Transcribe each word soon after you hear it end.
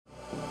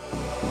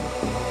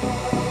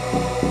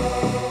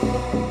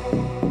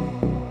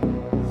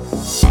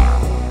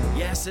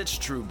it's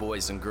true,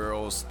 boys and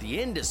girls.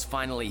 The end is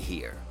finally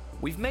here.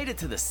 We've made it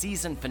to the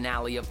season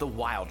finale of the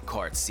Wild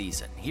Card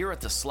season here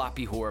at the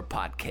Sloppy Horror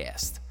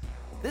Podcast.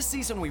 This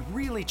season, we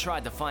really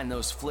tried to find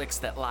those flicks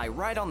that lie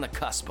right on the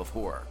cusp of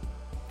horror.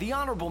 The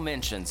honorable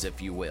mentions,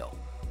 if you will.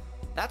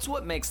 That's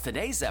what makes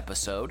today's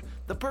episode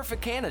the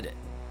perfect candidate.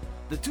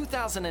 The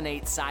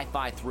 2008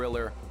 sci-fi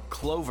thriller,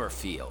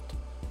 Cloverfield.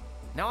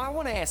 Now, I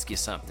want to ask you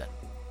something.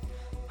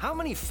 How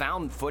many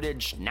found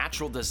footage,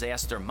 natural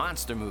disaster,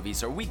 monster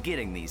movies are we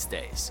getting these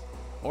days?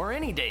 Or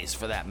any days,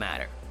 for that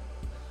matter.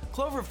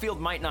 Cloverfield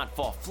might not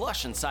fall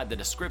flush inside the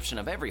description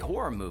of every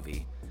horror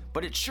movie,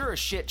 but it sure as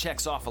shit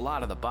checks off a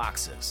lot of the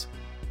boxes.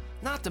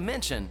 Not to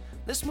mention,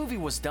 this movie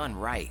was done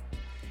right.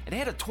 It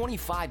had a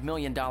 $25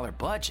 million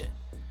budget,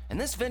 and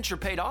this venture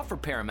paid off for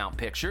Paramount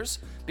Pictures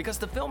because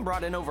the film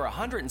brought in over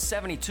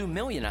 $172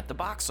 million at the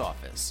box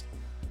office.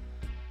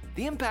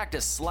 The impact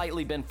has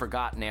slightly been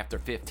forgotten after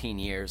 15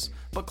 years,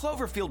 but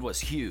Cloverfield was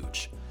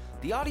huge.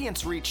 The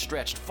audience reach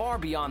stretched far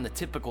beyond the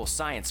typical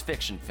science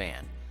fiction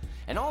fan,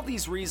 and all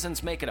these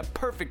reasons make it a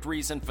perfect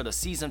reason for the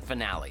season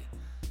finale.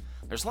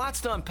 There's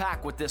lots to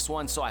unpack with this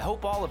one, so I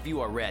hope all of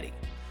you are ready.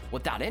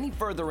 Without any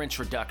further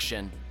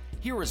introduction,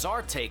 here is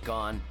our take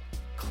on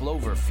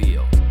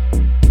Cloverfield.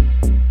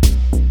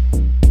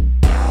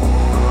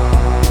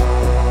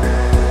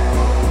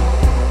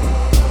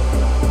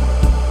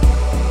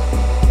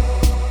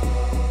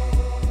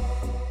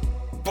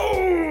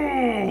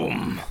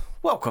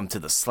 Welcome to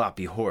the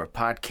Sloppy Horror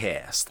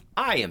Podcast.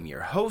 I am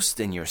your host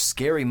and your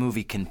scary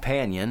movie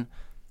companion,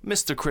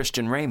 Mr.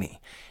 Christian Ramey,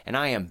 and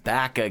I am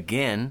back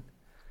again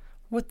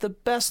with the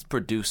best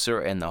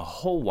producer in the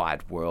whole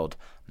wide world,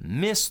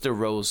 Mr.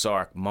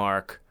 Rosark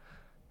Mark.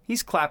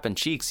 He's clapping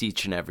cheeks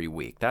each and every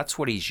week. That's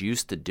what he's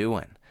used to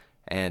doing,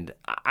 and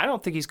I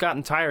don't think he's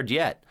gotten tired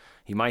yet.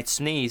 He might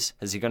sneeze.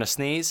 Is he going to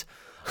sneeze?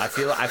 I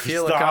feel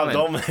it coming.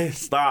 Don't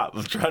stop.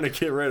 I'm trying to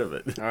get rid of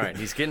it. All right,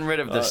 he's getting rid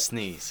of the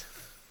sneeze.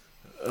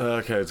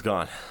 Okay, it's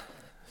gone.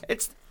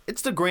 It's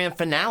the grand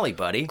finale,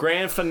 buddy.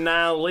 Grand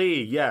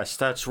finale. Yes,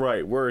 that's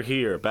right. We're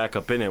here, back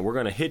up in it. We're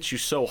going to hit you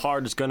so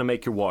hard it's going to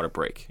make your water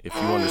break, if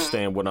you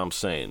understand what I'm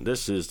saying.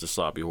 This is the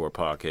Sloppy Horror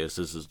Podcast.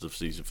 This is the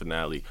season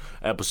finale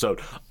episode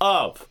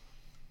of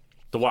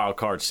the Wild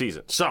Card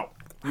season. So,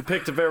 you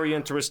picked a very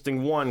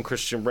interesting one,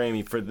 Christian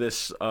Ramey, for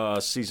this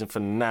season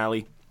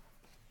finale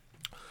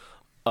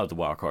of the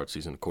Wild Card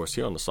season, of course,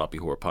 here on the Sloppy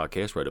Horror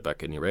Podcast, right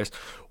back in your ass.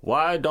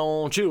 Why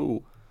don't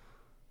you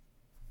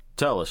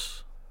tell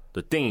us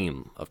the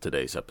theme of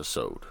today's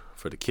episode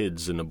for the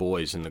kids and the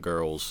boys and the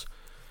girls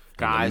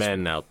and the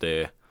men out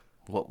there?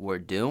 What we're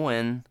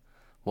doing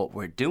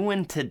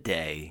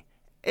today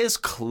is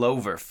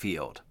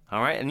Cloverfield.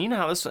 All right, and you know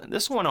how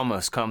this one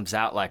almost comes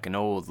out like an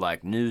old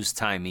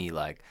news-timey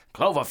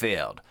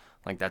Cloverfield.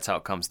 Like that's how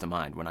it comes to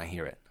mind when I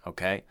hear it.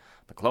 Okay,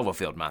 the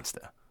Cloverfield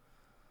monster.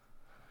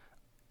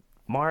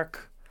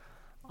 Mark,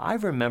 I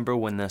remember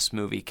when this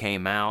movie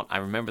came out. I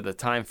remember the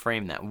time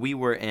frame that we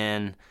were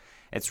in.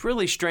 It's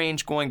really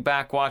strange going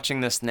back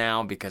watching this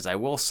now because I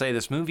will say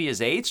this movie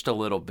has aged a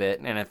little bit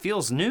and it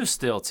feels new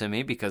still to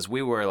me because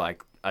we were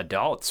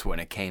adults when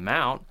it came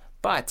out.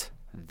 But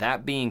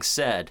that being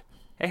said,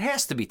 it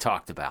has to be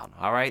talked about,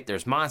 all right?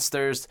 There's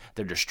monsters,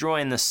 they're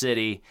destroying the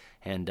city,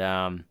 and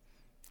I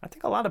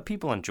think a lot of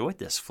people enjoyed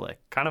this flick.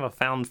 Kind of a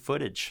found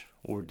footage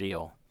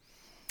ordeal.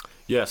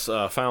 Yes,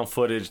 found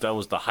footage, that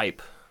was the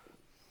hype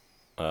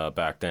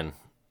back then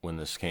when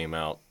this came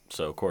out.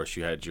 So, of course,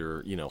 you had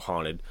your,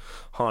 haunted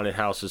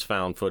houses,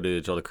 found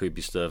footage, all the creepy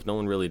stuff. No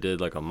one really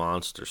did, a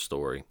monster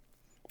story.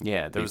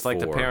 Yeah, there was, the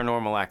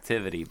Paranormal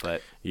Activity,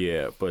 but...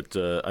 Yeah, but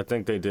I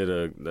think they did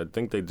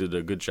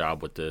a good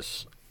job with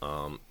this.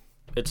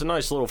 It's a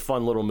nice little,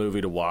 fun little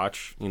movie to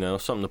watch,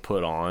 something to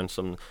put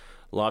on.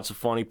 Lots of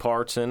funny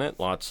parts in it,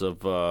 lots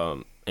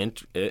of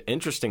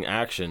interesting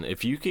action.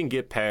 If you can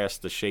get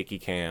past the shaky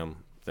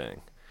cam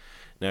thing.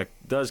 Now, it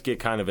does get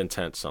kind of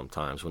intense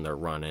sometimes when they're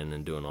running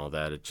and doing all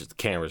that. It's just the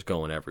camera's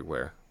going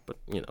everywhere. But,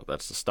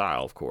 that's the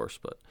style, of course.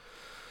 But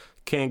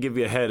can give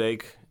you a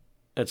headache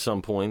at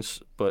some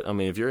points. But,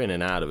 if you're in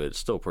and out of it, it's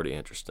still pretty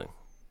interesting.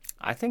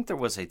 I think there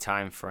was a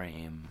time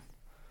frame,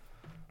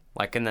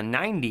 in the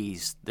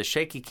 90s, the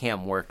shaky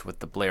cam worked with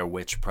the Blair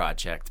Witch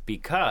Project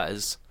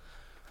because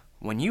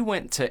when you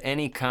went to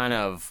any kind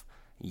of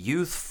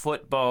youth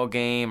football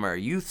game or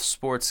youth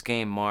sports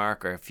game,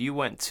 Mark, or if you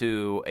went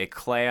to a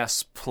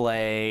class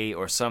play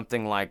or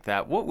something like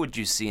that, what would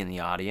you see in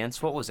the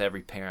audience? What was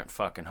every parent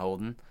fucking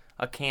holding?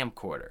 A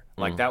camcorder.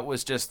 That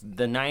was just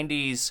the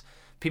 90s.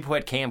 People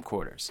had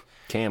camcorders.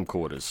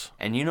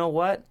 And you know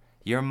what?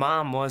 Your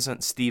mom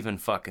wasn't Steven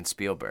fucking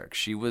Spielberg.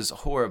 She was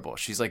horrible.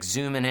 She's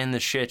zooming in the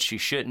shit she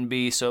shouldn't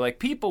be. So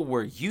people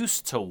were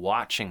used to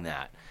watching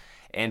that.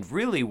 And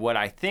really what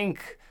I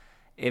think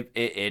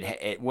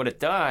what it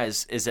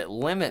does is it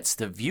limits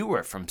the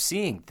viewer from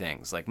seeing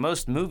things.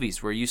 Most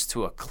movies, we're used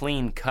to a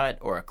clean cut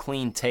or a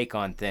clean take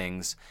on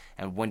things,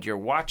 and when you're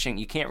watching,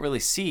 you can't really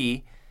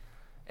see.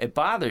 It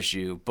bothers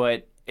you,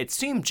 but it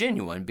seemed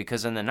genuine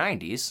because in the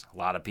 90s, a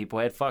lot of people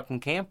had fucking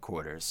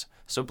camcorders.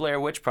 So Blair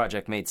Witch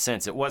Project made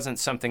sense. It wasn't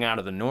something out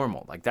of the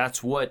normal. Like,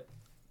 that's what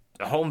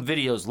home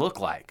videos look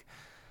like.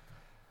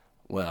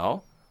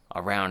 Well,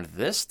 around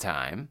this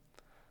time,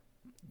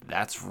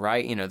 that's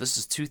right, this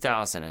is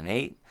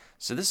 2008.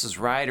 So this is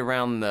right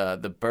around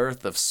the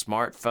birth of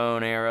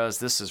smartphone eras.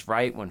 This is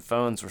right when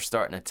phones were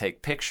starting to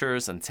take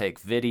pictures and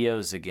take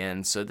videos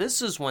again. So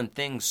this is when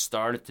things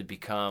started to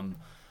become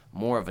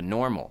more of a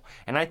normal.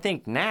 And I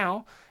think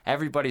now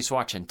everybody's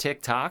watching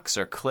TikToks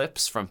or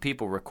clips from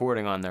people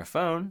recording on their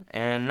phone,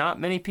 and not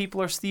many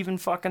people are Steven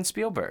fucking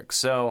Spielberg.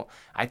 So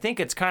I think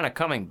it's kind of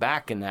coming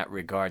back in that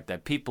regard,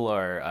 that people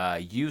are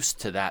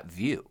used to that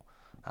view.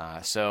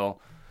 So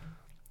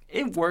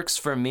it works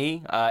for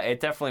me. It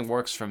definitely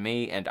works for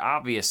me. And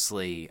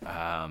obviously,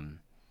 a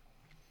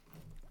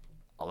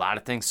lot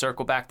of things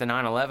circle back to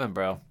 9/11,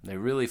 bro. They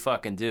really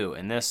fucking do.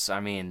 And this,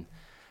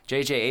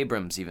 J.J.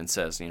 Abrams even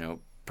says,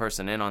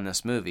 person in on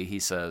this movie, he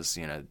says,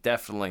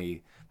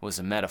 definitely was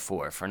a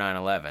metaphor for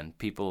 9/11.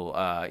 People,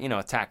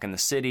 attacking the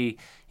city.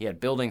 You had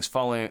buildings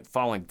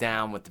falling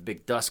down with the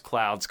big dust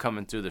clouds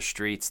coming through the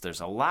streets. There's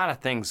a lot of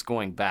things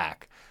going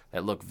back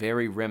that look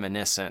very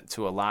reminiscent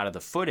to a lot of the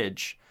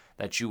footage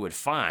that you would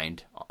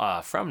find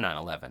from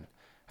 9/11.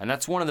 And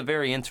that's one of the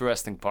very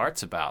interesting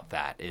parts about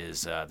that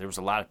is there was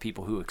a lot of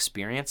people who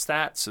experienced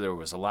that, so there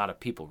was a lot of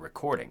people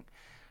recording.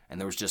 And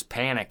there was just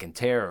panic and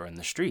terror in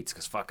the streets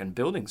because fucking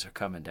buildings are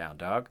coming down,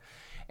 dog.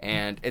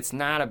 And it's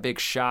not a big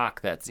shock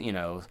that,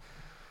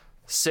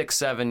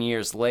 6-7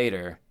 years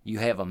later, you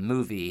have a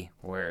movie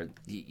where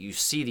you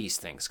see these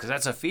things. Because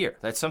that's a fear.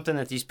 That's something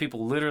that these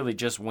people literally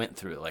just went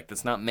through. Like,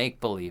 that's not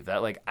make-believe.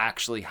 That,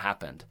 actually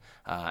happened.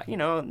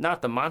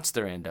 Not the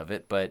monster end of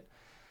it, but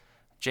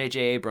J.J.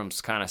 Abrams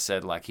kind of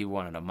said, he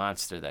wanted a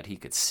monster that he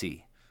could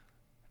see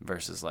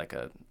versus,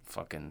 a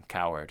fucking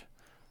coward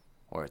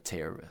or a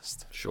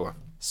terrorist. Sure.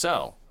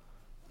 So,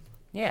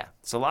 yeah,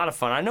 it's a lot of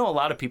fun. I know a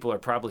lot of people are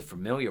probably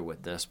familiar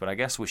with this, but I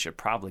guess we should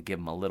probably give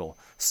them a little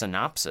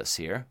synopsis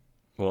here.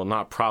 Well,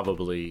 not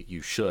probably,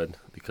 you should,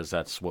 because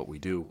that's what we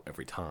do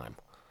every time.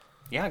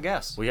 Yeah, I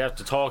guess. We have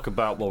to talk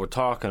about what we're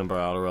talking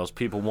about, or else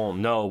people won't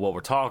know what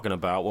we're talking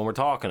about when we're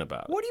talking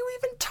about it. What are you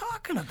even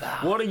talking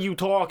about? What are you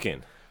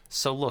talking?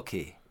 So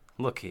looky.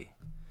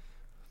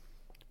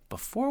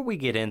 Before we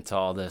get into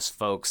all this,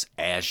 folks,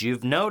 as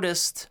you've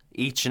noticed,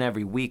 each and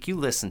every week you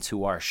listen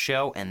to our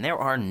show, and there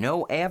are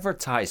no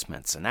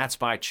advertisements, and that's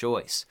by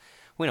choice.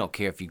 We don't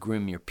care if you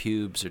groom your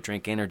pubes or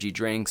drink energy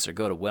drinks or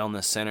go to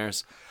wellness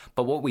centers.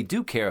 But what we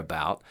do care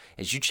about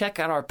is you check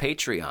out our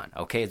Patreon,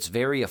 okay? It's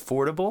very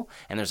affordable,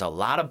 and there's a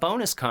lot of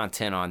bonus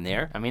content on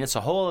there. It's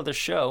a whole other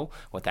show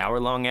with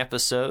hour-long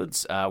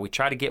episodes. We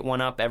try to get one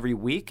up every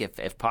week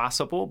if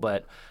possible,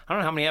 but I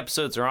don't know how many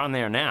episodes are on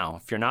there now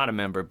if you're not a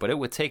member, but it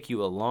would take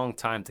you a long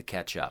time to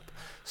catch up.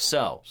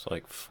 So it's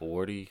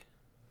 40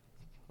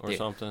 or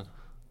something.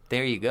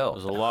 There you go.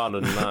 There's a lot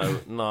of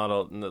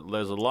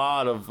there's a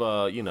lot of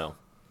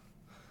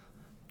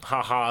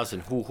ha-has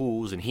and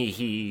hoo-hoos and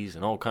hee-hees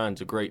and all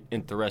kinds of great,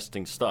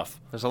 interesting stuff.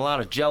 There's a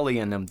lot of jelly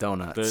in them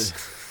donuts.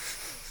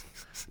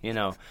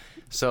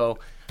 So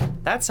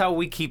that's how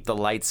we keep the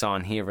lights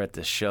on here at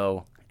the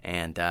show.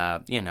 And,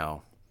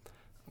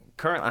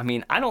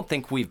 currently, I don't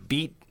think we've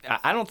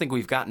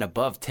gotten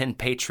above 10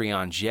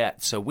 Patreons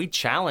yet. So we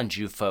challenge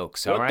you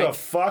folks, all right? What the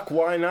fuck?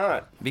 Why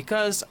not?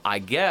 Because I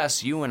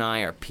guess you and I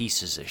are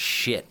pieces of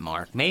shit,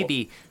 Mark.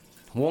 Maybe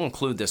we'll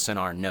include this in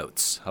our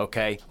notes,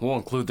 okay?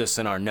 We're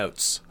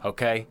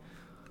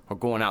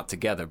going out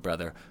together,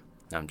 brother.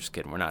 No, I'm just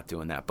kidding. We're not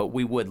doing that. But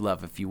we would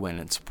love if you went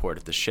and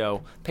supported the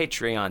show.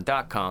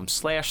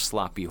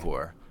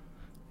 Patreon.com/sloppyhorror.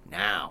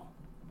 Now.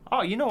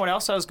 Oh, you know what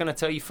else I was going to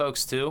tell you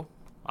folks, too?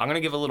 I'm going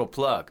to give a little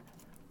plug.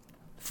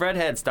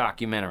 Fredheads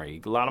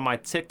documentary. A lot of my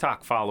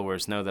TikTok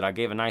followers know that I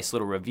gave a nice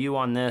little review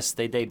on this.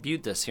 They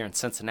debuted this here in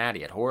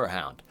Cincinnati at Horror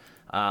Hound.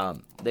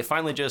 They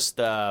finally just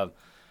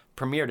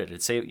premiered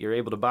it. You're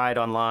able to buy it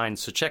online,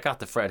 so check out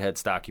the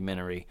Fredheads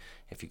documentary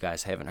if you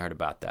guys haven't heard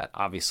about that.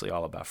 Obviously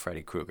all about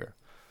Freddy Krueger.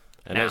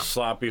 And it's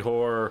Sloppy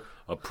Horror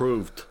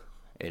approved.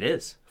 It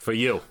is. For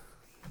you.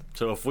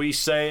 So if we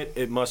say it,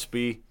 it must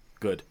be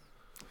good.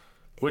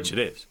 Which it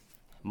is.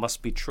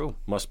 Must be true.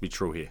 Must be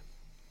true here.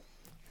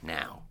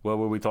 Now. What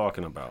were we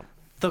talking about?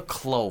 The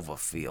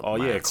Cloverfield. Oh,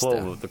 yeah,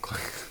 Cloverfield.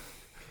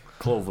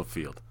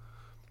 Cloverfield.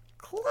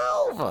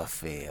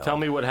 Tell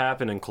me what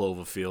happened in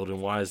Cloverfield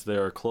and why is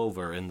there a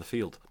clover in the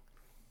field?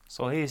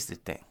 So here's the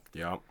thing.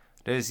 Yeah.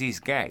 There's these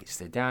guys.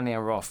 They're down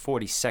there off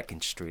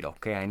 42nd Street,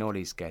 okay? I know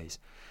these guys.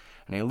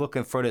 And they're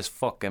looking for this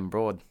fucking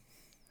broad.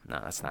 No,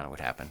 that's not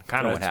what happened.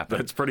 Kind of what happened.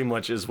 That's pretty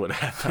much is what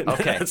happened.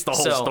 Okay. That's the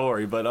whole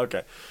story, but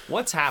okay.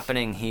 What's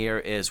happening here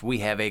is we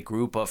have a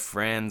group of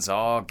friends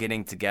all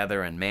getting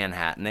together in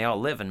Manhattan. They all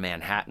live in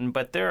Manhattan,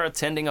 but they're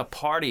attending a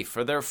party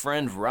for their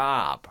friend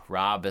Rob.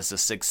 Rob is a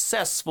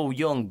successful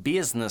young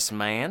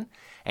businessman,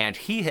 and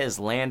he has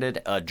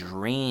landed a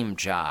dream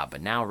job.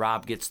 And now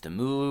Rob gets to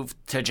move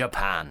to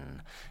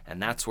Japan,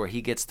 and that's where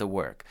he gets to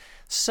work.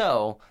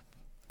 So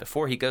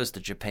before he goes to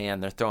Japan,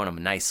 they're throwing him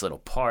a nice little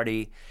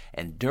party.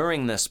 And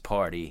during this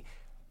party,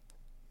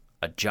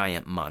 a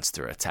giant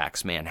monster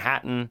attacks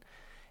Manhattan.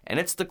 And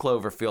it's the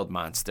Cloverfield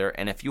monster.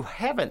 And if you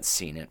haven't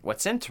seen it,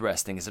 what's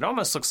interesting is it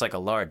almost looks like a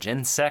large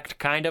insect,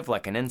 kind of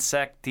like an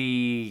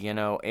insecty,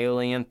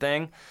 alien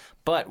thing.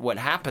 But what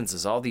happens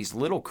is all these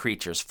little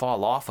creatures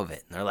fall off of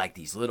it. And they're like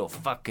these little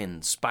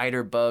fucking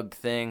spider bug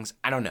things.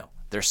 I don't know.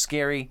 They're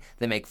scary.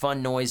 They make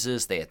fun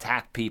noises. They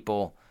attack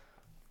people.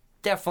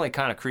 Definitely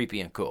kind of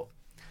creepy and cool.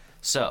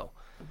 So,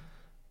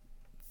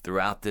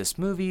 throughout this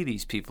movie,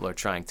 these people are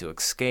trying to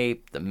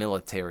escape. The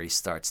military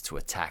starts to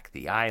attack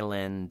the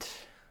island.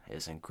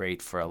 Isn't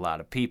great for a lot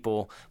of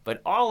people.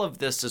 But all of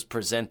this is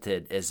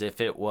presented as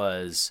if it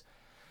was,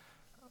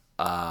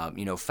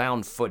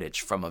 found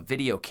footage from a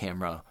video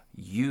camera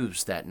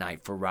used that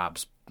night for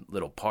Rob's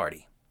little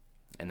party.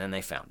 And then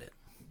they found it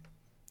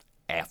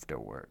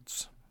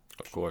afterwards.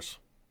 Of course.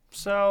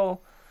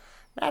 So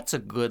that's a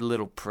good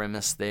little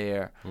premise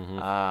there.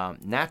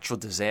 Mm-hmm. Natural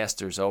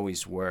disasters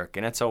always work,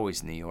 and it's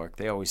always New York.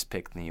 They always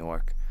pick New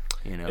York.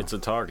 It's a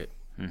target.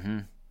 Mm-hmm.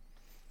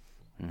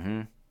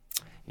 Mm-hmm.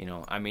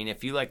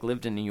 If you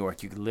lived in New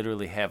York, you could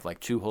literally have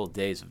 2 whole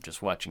days of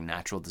just watching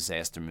natural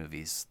disaster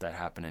movies that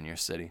happen in your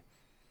city.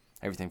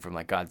 Everything from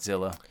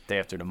Godzilla, Day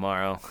After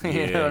Tomorrow.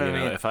 You know what I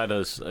mean? If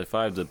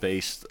I had to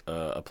base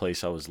a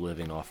place I was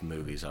living off of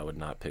movies, I would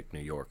not pick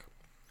New York.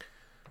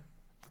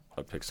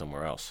 I'd pick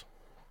somewhere else.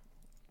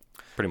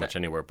 Pretty much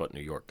anywhere but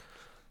New York.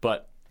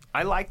 But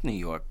I like New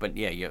York, but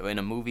yeah, you're in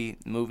a movie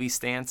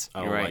stance.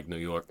 I don't like New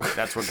York.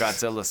 That's where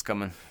Godzilla's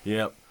coming.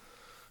 Yep,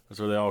 that's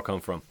where they all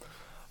come from.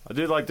 I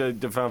do like the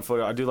found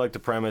footage. I do like the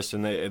premise,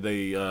 and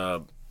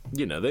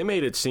they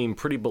made it seem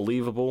pretty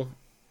believable.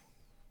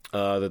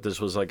 That this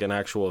was an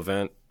actual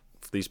event.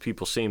 These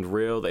people seemed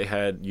real. They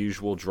had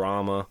usual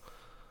drama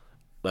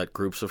that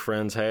groups of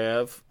friends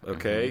have.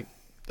 Okay,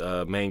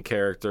 main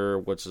character,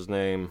 what's his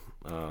name?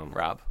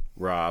 Rob.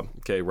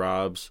 Okay,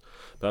 Rob's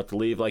about to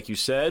leave, like you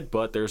said,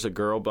 but there's a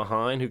girl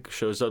behind who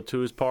shows up to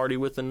his party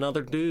with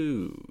another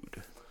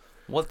dude.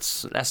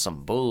 That's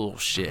some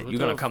bullshit. You're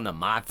gonna come to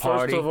my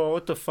party? First of all,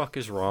 what the fuck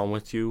is wrong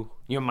with you?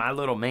 You're my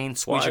little main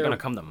squeeze. You're gonna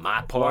come to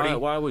my party?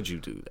 Why would you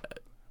do that?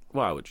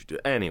 Why would you do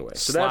that? Anyway,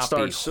 so that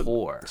starts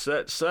whore.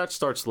 So that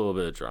starts a little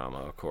bit of drama,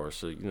 of course.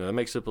 So that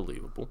makes it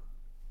believable.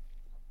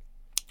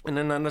 And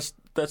then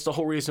that's the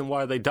whole reason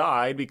why they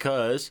died,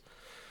 because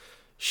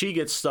she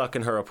gets stuck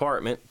in her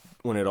apartment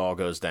when it all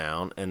goes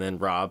down, and then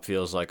Rob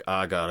feels like,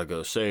 I gotta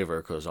go save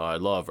her because I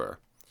love her.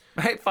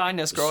 I find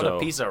this girl with a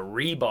piece of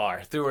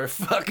rebar through her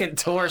fucking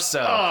torso.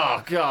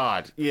 Oh,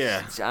 God.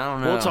 Yeah. I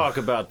don't know. We'll talk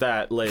about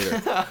that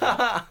later.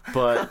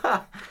 But,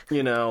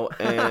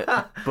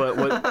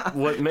 but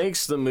what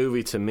makes the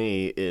movie to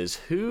me is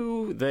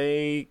who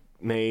they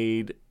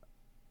made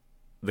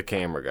the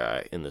camera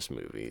guy in this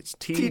movie. It's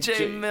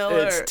T.J.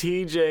 Miller. It's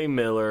T.J.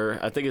 Miller.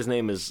 I think his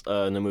name is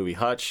in the movie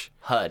Hutch.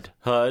 HUD.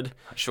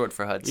 Short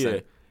for Hudson. Yeah.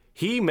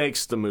 He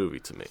makes the movie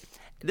to me.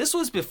 This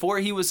was before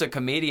he was a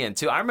comedian,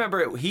 too. I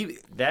remember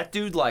that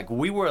dude,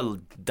 we were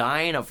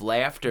dying of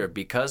laughter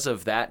because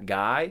of that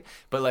guy.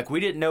 But, we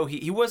didn't know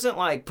he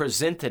wasn't,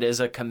 presented as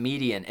a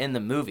comedian in the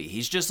movie.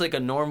 He's just, a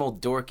normal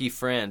dorky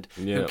friend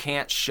who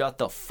can't shut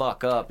the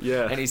fuck up.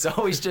 Yeah. And he's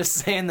always just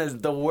saying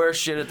the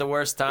worst shit at the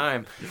worst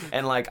time.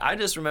 And, I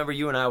just remember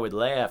you and I would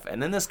laugh.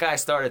 And then this guy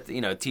started,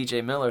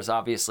 T.J. Miller's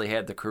obviously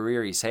had the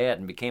career he's had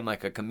and became, a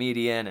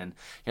comedian. And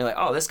you're like,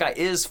 oh, this guy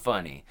is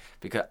funny.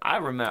 Because I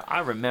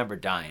remember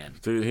dying.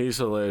 Dude, he's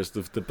hilarious.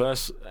 The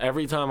best,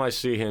 every time I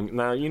see him.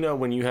 Now,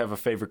 when you have a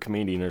favorite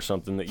comedian or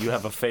something, that you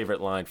have a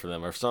favorite line for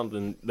them or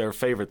something, their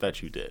favorite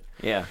that you did.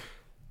 Yeah.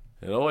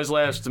 It always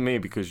laughs to me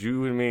because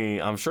you and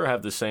me, I'm sure,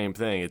 have the same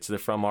thing. It's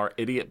from Our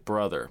Idiot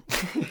Brother.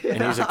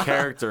 And he's a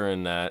character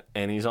in that,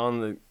 and he's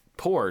on the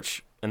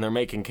porch, and they're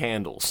making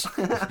candles.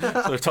 So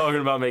they're talking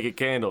about making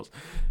candles.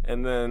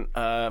 And then,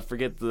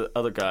 forget the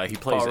other guy. He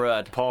plays Paul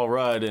Rudd. Paul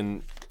Rudd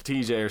and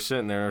TJ are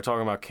sitting there and they're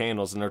talking about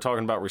candles, and they're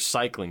talking about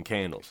recycling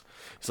candles.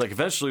 It's like,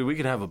 eventually we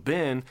can have a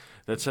bin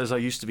that says I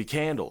used to be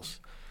candles.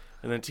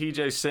 And then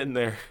TJ's sitting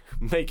there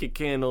making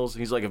candles.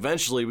 He's like,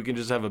 eventually we can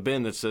just have a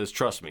bin that says,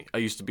 trust me, I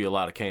used to be a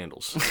lot of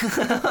candles.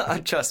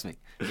 Trust me,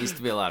 I used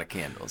to be a lot of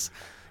candles.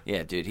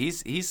 Yeah, dude,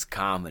 he's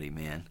comedy,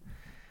 man.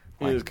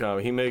 He is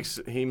comedy. He makes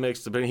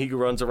the bin. He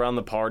runs around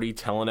the party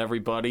telling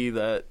everybody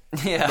that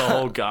the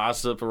whole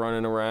gossip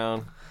running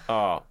around.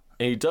 Oh,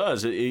 and he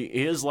does. He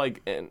is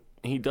and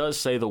he does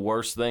say the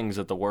worst things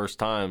at the worst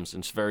times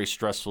in very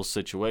stressful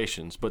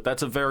situations, but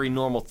that's a very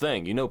normal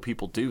thing.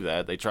 People do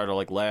that. They try to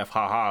laugh,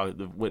 ha,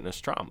 the witness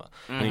trauma,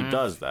 and he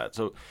does that.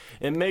 So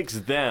it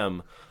makes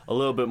them a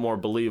little bit more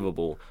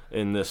believable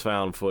in this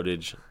found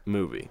footage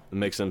movie. It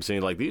makes them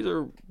seem like these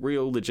are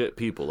real, legit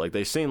people.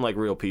 They seem like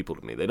real people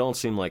to me. They don't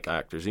seem like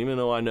actors, even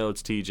though I know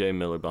it's T.J.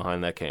 Miller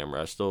behind that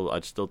camera. I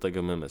still think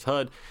of him as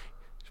HUD.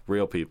 It's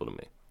real people to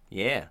me.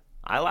 Yeah,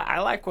 I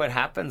like what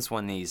happens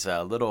when these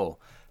little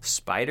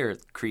spider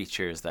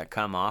creatures that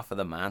come off of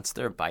the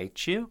monster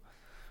bite you.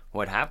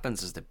 What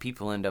happens is that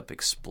people end up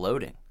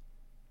exploding.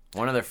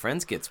 One of their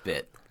friends gets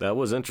bit. That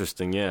was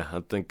interesting, yeah.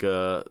 I think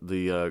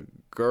the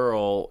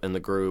girl in the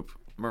group,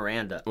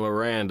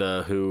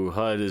 Miranda, who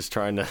HUD is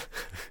trying to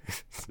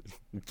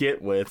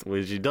get with,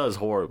 which she does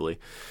horribly,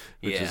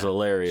 which is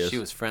hilarious. She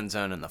was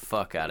friend-zoning the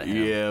fuck out of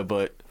him. Yeah,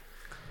 but,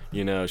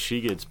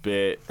 she gets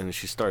bit, and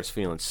she starts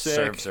feeling sick.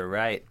 Serves her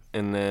right.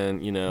 And then,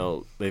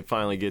 they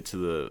finally get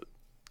to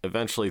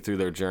eventually through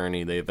their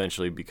journey, they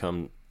eventually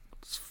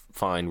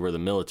find where the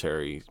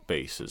military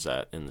base is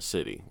at in the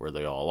city, where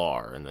they all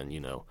are. And then,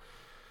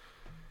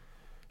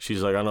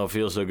 she's like, I don't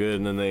feel so good.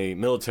 And then the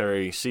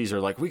military sees her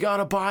like, we got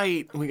a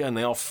bite. And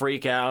they all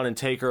freak out and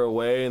take her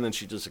away. And then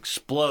she just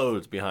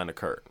explodes behind a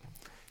curtain.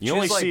 You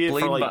only see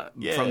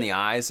it from the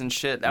eyes and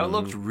shit. That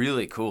looked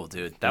really cool,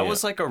 dude. That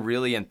was like a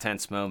really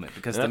intense moment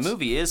because the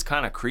movie is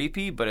kind of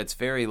creepy, but it's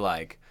very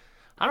like,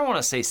 I don't want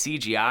to say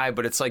CGI,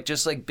 but it's like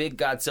just like big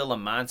Godzilla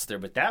monster.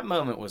 But that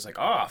moment was like,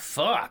 oh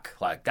fuck,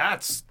 like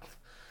that's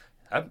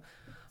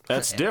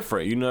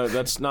different.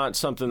 That's not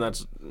something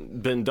that's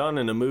been done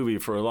in a movie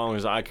for as long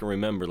as I can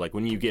remember. Like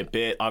when you get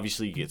bit,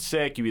 obviously you get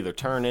sick, you either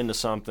turn into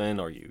something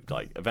or you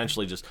like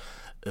eventually just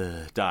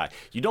die.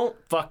 You don't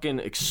fucking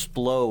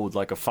explode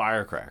like a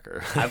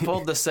firecracker. I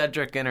pulled the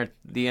Cedric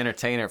the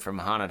Entertainer from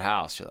Haunted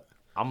House. She's like,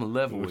 I'm gonna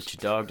level with you,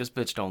 dog. This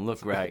bitch don't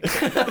look right.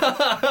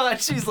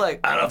 She's like,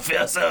 I don't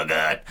feel so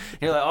good.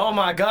 You're like, oh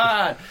my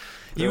God,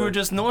 you were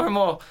just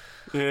normal.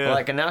 Yeah.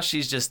 Like, and now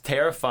she's just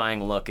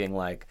terrifying looking.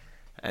 Like,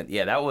 and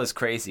yeah, that was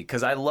crazy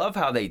because I love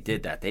how they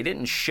did that. They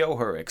didn't show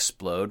her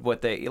explode.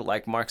 What they,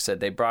 like Mark said,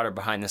 they brought her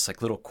behind this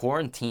like little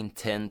quarantine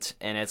tent,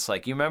 and it's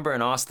like, you remember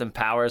in Austin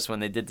Powers when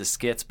they did the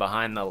skits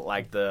behind the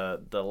light,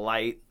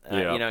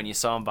 and you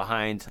saw them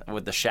behind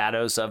with the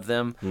shadows of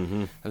them.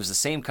 Mm-hmm. It was the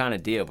same kind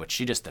of deal, but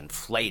she just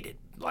inflated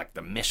like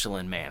the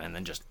Michelin Man, and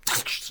then just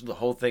the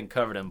whole thing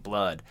covered in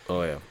blood.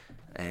 Oh yeah,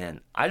 and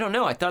I don't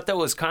know. I thought that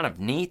was kind of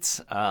neat.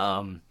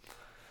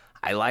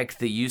 I like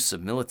the use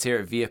of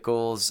military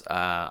vehicles.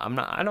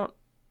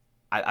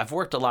 I've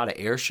worked a lot of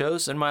air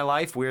shows in my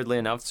life. Weirdly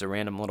enough, it's a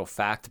random little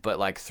fact, but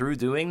like through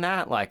doing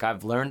that, like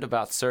I've learned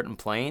about certain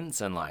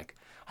planes, and like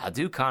I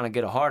do kind of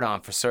get a hard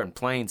on for certain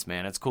planes,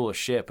 man. It's cool as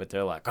shit, but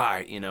they're like, all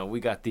right, we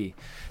got the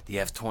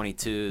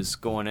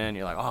F-22s going in.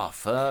 You're like, oh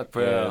fuck,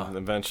 bro. Yeah, and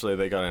eventually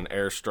they got an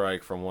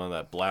airstrike from one of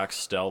that black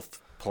stealth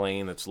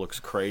plane that looks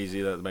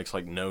crazy that makes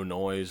like no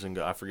noise, and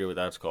I forget what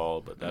that's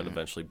called, but that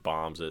eventually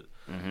bombs it.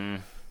 Mm-hmm.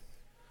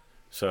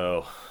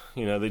 So,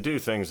 they do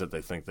things that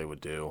they think they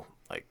would do.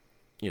 Like,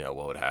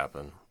 what would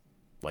happen?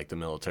 Like, the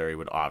military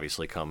would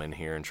obviously come in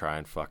here and try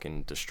and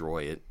fucking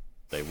destroy it.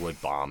 They would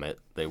bomb it.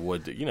 They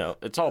would,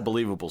 it's all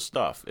believable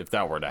stuff if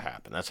that were to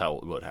happen. That's how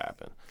it would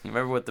happen. You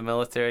remember what the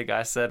military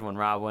guy said when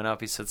Rob went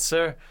up? He said,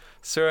 Sir,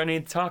 I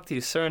need to talk to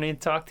you. Sir, I need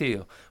to talk to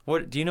you.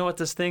 Do you know what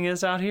this thing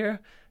is out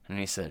here? And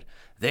he said,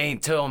 they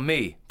ain't telling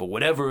me, but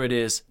whatever it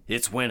is,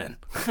 it's winning.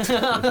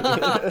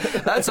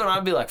 That's when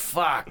I'd be like,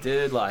 fuck,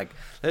 dude, like,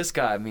 this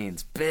guy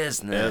means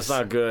business. Yeah, it's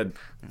not good.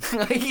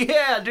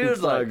 Yeah, dude.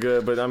 It's not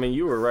good, but,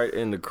 you were right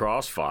in the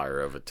crossfire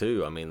of it,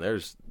 too.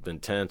 There's been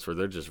tents where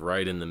they're just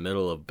right in the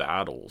middle of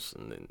battles,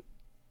 and then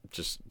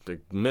just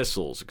the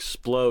missiles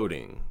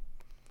exploding.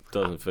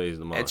 Doesn't faze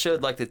them off. It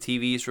showed, like, the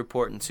TV's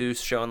reporting, too,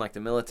 showing, like, the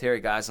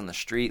military guys on the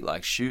street,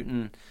 like,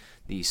 shooting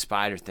these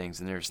spider things,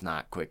 and they're just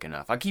not quick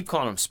enough. I keep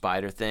calling them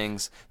spider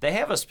things. They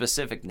have a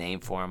specific name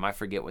for them. I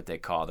forget what they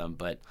call them,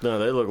 but no,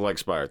 they look like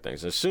spider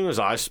things. As soon as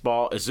I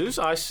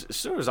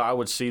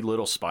would see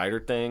little spider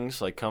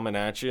things like coming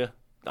at you,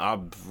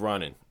 I'm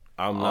running.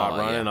 I'm not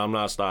running. Yeah. I'm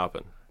not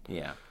stopping.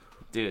 Yeah,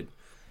 dude.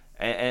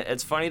 And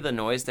it's funny the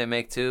noise they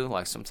make too.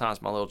 Like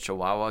sometimes my little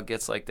Chihuahua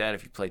gets like that.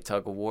 If you play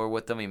tug of war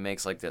with him, he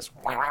makes like this,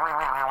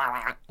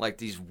 like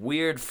these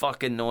weird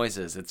fucking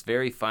noises. It's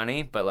very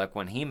funny, but like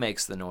when he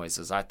makes the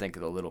noises, I think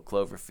of the little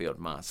Cloverfield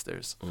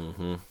monsters.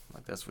 Mm-hmm.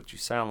 Like that's what you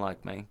sound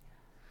like, man.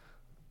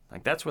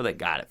 Like that's where they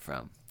got it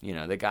from.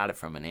 They got it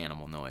from an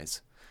animal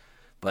noise.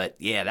 But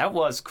yeah, that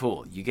was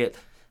cool. You get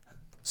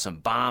some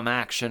bomb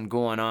action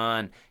going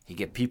on. You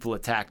get people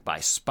attacked by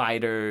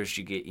spiders.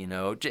 You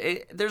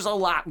get, there's a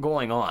lot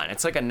going on.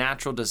 It's like a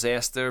natural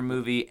disaster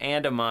movie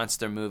and a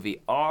monster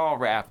movie all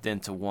wrapped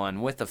into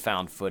one with the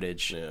found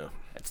footage. Yeah.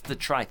 It's the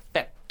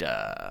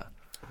trifecta.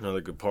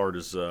 Another good part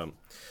is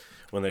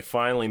when they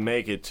finally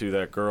make it to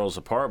that girl's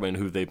apartment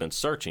who they've been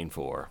searching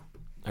for.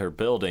 Her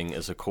building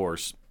has, of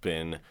course,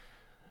 been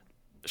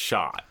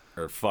shot.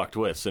 Or fucked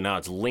with, so now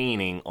it's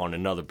leaning on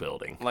another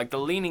building. Like the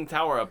Leaning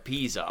Tower of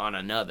Pisa on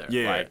another.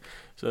 Yeah. Like,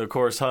 so, of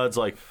course, HUD's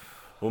like,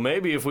 well,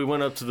 maybe if we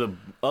went up to the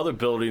other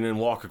building and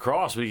walk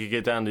across, we could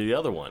get down to the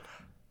other one.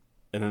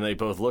 And then they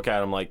both look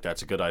at him like,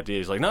 that's a good idea.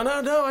 He's like, no,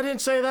 I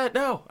didn't say that.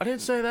 No, I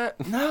didn't say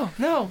that.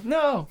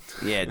 No.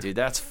 Yeah, dude,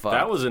 that's fucked.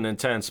 That was an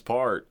intense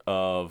part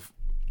of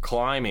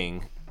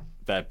climbing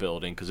that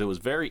building because it was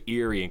very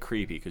eerie and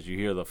creepy because you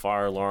hear the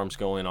fire alarms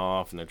going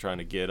off and they're trying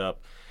to get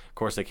up. Of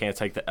course, they can't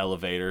take the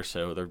elevator,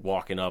 so they're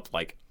walking up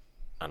like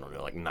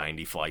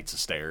 90 flights of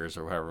stairs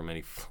or however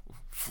many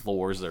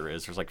floors there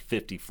is. There's like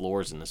 50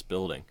 floors in this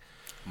building.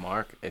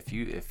 Mark, if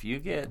you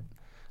get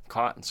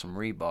caught in some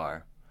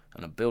rebar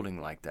on a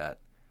building like that,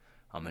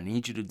 I'm going to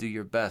need you to do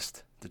your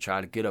best to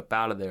try to get up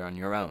out of there on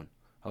your own,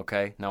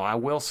 okay? Now, I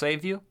will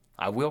save you.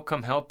 I will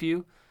come help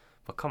you.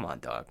 But come on,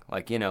 dog.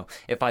 Like, you know,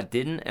 if I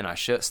didn't and I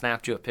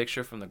snapped you a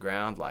picture from the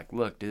ground, like,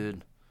 look,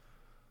 dude,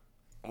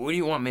 what do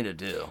you want me to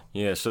do?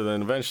 Yeah, so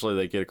then eventually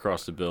they get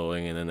across the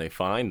building, and then they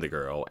find the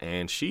girl,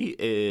 and she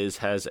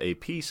has a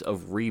piece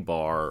of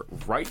rebar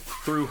right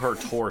through her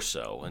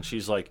torso, and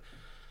she's like,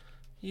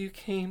 you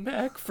came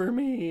back for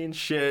me and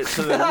shit.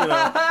 So then, you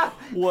know,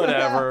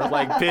 whatever.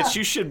 Like, bitch,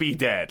 you should be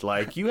dead.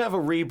 Like, you have a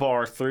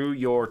rebar through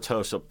your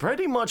torso.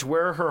 Pretty much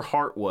where her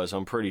heart was,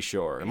 I'm pretty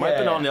sure. It might have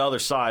been on the other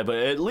side, but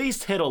at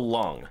least hit a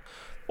lung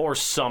or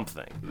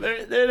something.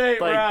 It ain't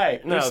Like,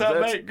 right. No,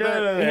 Something ain't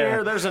good in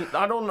here, there. there's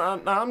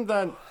I'm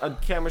not a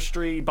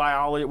chemistry,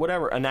 biology,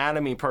 whatever,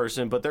 anatomy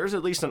person, but there's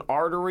at least an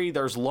artery,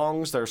 there's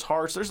lungs, there's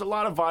hearts, there's a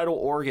lot of vital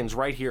organs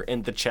right here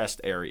in the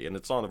chest area, and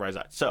it's on the right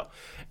side. So,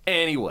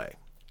 anyway.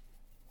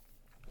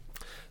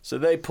 So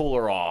they pull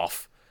her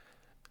off,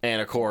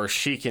 and of course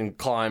she can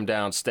climb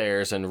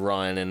downstairs and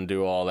run and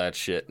do all that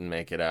shit and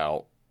make it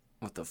out.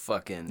 With the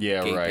fucking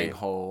Yeah, gaping right.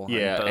 hole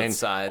Yeah, on both and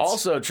sides.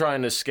 also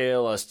trying to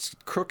scale a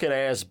crooked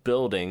ass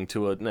building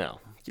to a no.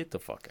 Get the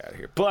fuck out of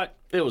here. But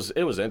it was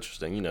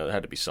interesting. You know, it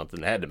had to be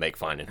something. They had to make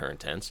finding her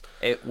intense.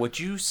 Would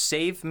you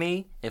save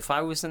me if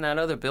I was in that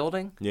other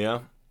building?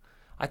 Yeah.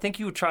 I think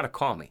you would try to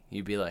call me.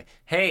 You'd be like,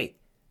 "Hey,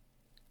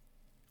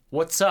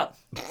 what's up?"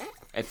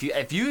 If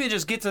you could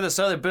just get to this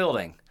other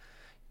building,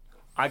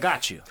 I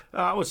got you.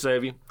 I would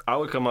save you. I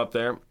would come up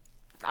there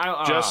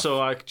just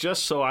so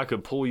I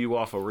could pull you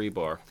off a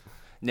rebar.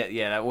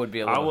 Yeah, that would be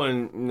a I little.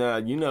 wouldn't. Nah,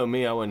 you know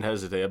me. I wouldn't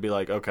hesitate. I'd be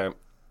like, okay,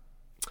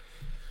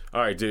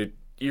 all right, dude.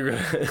 You're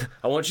gonna.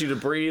 I want you to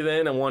breathe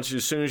in. I want you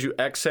as soon as you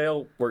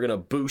exhale, we're gonna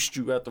boost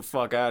you the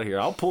fuck out of here.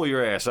 I'll pull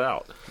your ass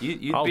out.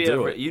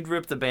 You'd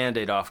rip the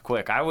Band-Aid off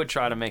quick. I would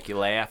try to make you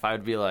laugh. I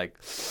would be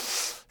like,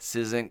 "This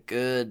isn't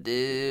good,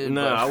 dude."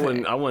 No,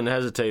 but- I wouldn't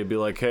hesitate to be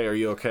like, hey, are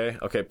you okay?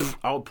 Okay,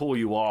 I would pull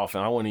you off,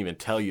 and I wouldn't even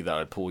tell you that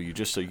I'd pull you,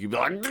 just so you'd be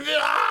like,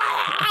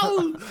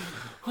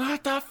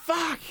 what the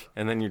fuck?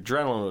 And then your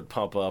adrenaline would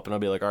pump up, and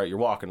I'd be like, all right, you're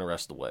walking the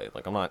rest of the way.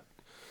 Like, I'm not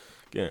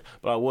getting it,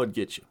 but I would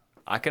get you.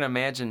 I can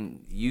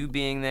imagine you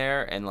being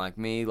there and like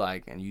me,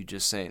 like, and you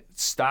just saying,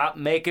 "Stop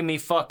making me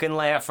fucking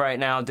laugh right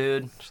now,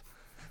 dude."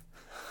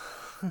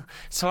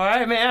 It's all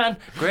right, man.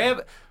 Grab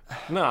it.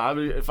 No, I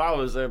mean, if I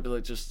was there, I'd be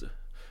like, just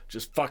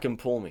fucking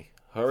pull me.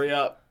 Hurry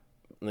up.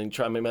 And then you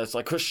try to make me, it's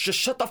like, Chris, just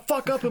shut the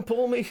fuck up and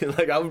pull me.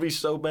 Like, I would be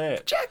so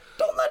mad. Jack,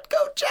 don't let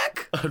go,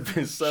 Jack. I'd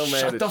be so mad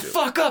Shut at the you.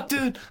 fuck up,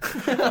 dude.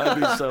 I'd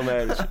be so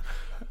mad at you.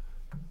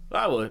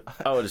 I would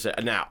have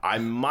said. Now, I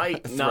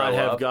might not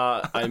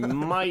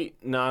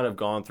have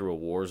gone through a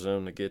war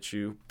zone to get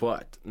you,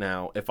 but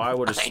now if I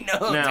would have, I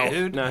know,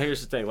 dude. Now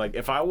here's the thing: like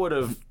if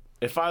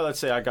let's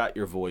say I got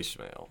your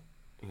voicemail,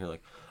 and you're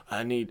like,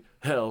 I need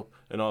help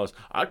and all this,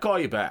 I'd call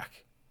you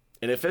back,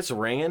 and if it's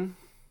ringing,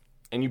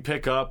 and you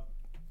pick up,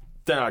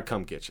 then I'd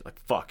come get you. Like,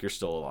 fuck, you're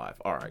still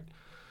alive. All right,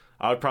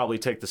 I would probably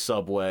take the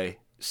subway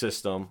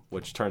system,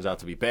 which turns out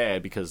to be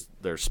bad because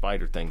there's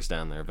spider things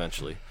down there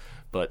eventually.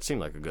 But it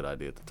seemed like a good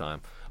idea at the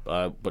time.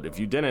 But if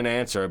you didn't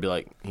answer, I'd be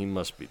like, he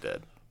must be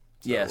dead.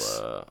 So, Yes.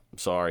 I'm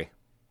sorry.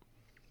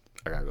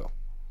 I gotta go.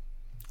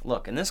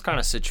 Look, in this kind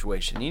of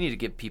situation, you need to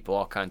give people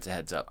all kinds of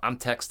heads up. I'm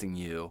texting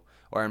you,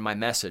 or in my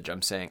message,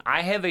 I'm saying,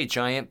 I have a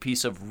giant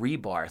piece of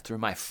rebar through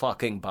my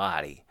fucking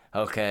body.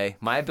 Okay?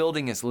 My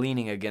building is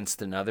leaning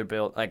against another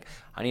building. Like,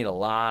 I need a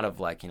lot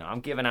of, like, you know, I'm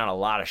giving out a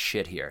lot of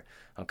shit here.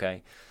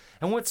 Okay?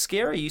 And what's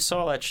scary, you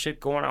saw that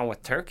shit going on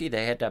with Turkey.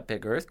 They had that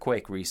big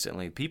earthquake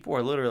recently. People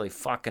are literally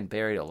fucking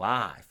buried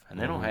alive. And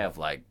they don't have,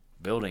 like,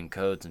 building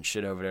codes and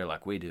shit over there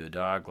like we do,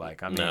 dog.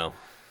 Like, I mean, No.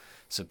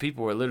 So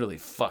people were literally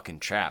fucking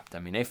trapped. I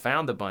mean, they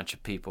found a bunch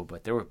of people,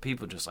 but there were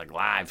people just, like,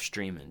 live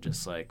streaming.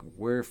 Just like,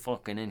 we're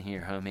fucking in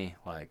here, homie.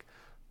 Like,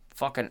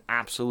 fucking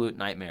absolute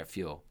nightmare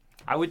fuel.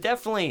 I would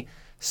definitely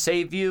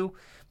save you,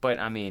 but,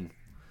 I mean,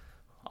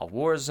 a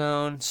war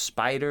zone,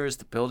 spiders,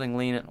 the building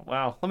leaning.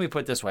 Well, let me put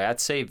it this way. I'd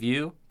save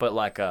you, but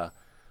like a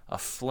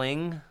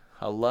fling,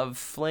 a love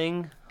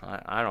fling,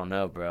 I don't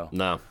know, bro.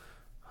 No.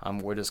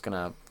 We're just going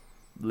to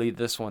leave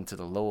this one to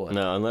the Lord.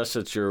 No, unless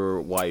it's your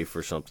wife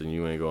or something,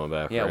 you ain't going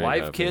back. Yeah, for any wife,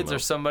 type of kids, emo. or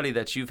somebody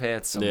that you've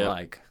had some, Yeah.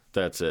 like...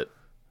 That's it.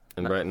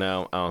 And right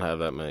now, I don't have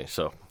that many,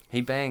 so.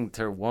 He banged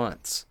her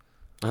once.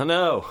 I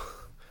know.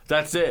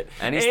 That's it.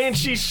 And And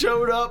she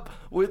showed up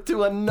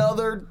to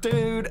another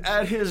dude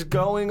at his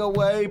going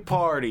away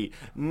party.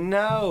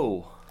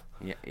 No.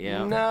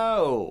 Yeah.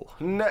 No.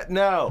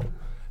 No.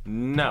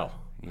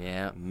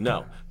 Yeah.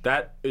 No.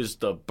 That is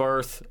the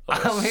birth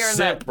of I'm a hearing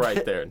simp that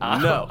right there.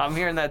 No. I'm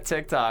hearing that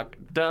TikTok.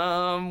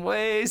 Dumb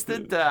ways to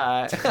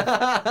die.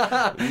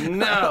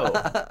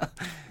 No.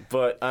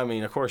 But, I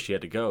mean, of course she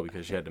had to go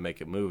because she had to make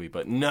a movie.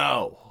 But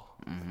no.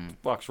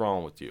 What's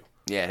wrong with you?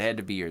 Yeah, it had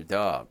to be your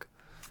dog.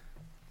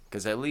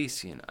 Because at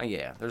least, you know,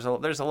 yeah, there's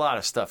a lot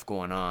of stuff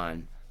going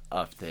on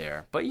up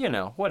there. But, you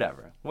know,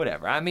 whatever.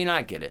 I mean,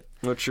 I get it.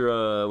 What's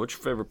your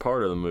favorite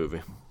part of the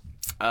movie?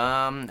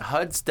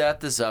 HUD's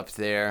death is up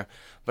there,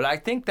 but I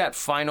think that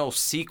final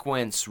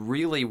sequence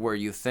really where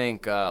you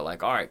think,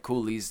 like, all right,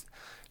 cool, these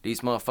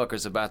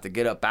motherfuckers about to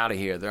get up out of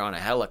here. They're on a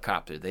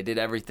helicopter. They did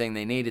everything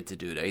they needed to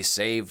do. They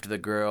saved the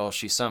girl.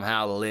 She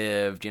somehow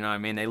lived. You know what I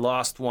mean? They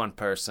lost one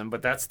person,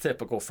 but that's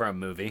typical for a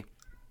movie.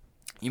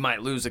 You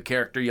might lose a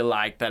character you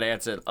like. That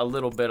adds a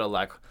little bit of,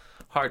 like,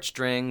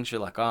 heartstrings.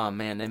 You're like, oh,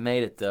 man, they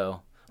made it,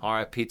 though.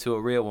 R.I.P. to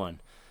a real one.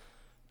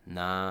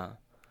 Nah.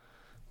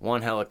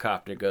 One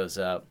helicopter goes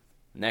up.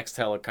 Next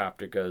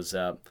helicopter goes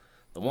up.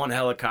 The one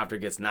helicopter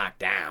gets knocked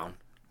down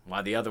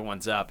while the other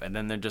one's up, and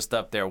then they're just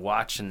up there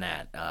watching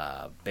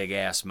that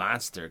big-ass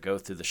monster go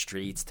through the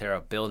streets, tear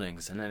up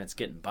buildings, and then it's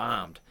getting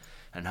bombed.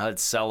 And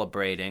HUD's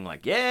celebrating,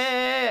 like,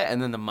 yeah!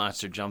 And then the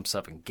monster jumps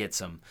up and gets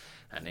them,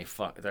 and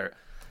the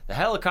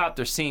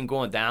helicopter scene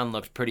going down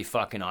looked pretty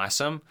fucking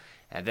awesome,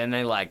 and then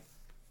they, like,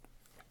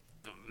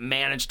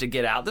 managed to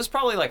get out. There's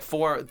probably, like,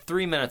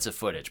 3 minutes of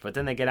footage, but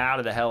then they get out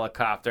of the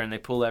helicopter, and they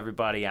pull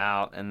everybody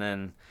out, and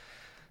then...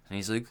 And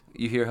he's like,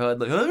 you hear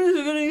HUD like, I'm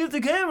going to get the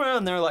camera.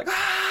 And they're like,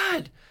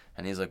 HUD!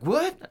 And he's like,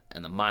 what?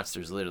 And the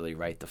monster's literally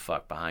right the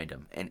fuck behind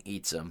him and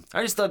eats him.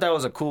 I just thought that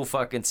was a cool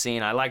fucking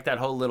scene. I like that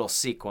whole little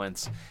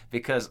sequence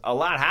because a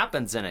lot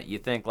happens in it. You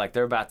think like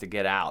they're about to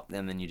get out.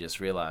 And then you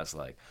just realize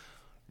like,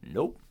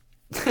 nope.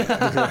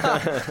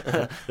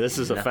 This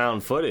is a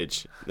found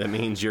footage. That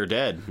means you're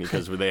dead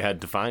because they had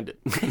to find it.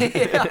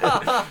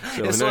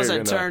 So this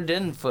wasn't turned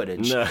in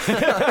footage. No.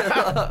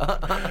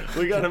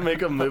 We got to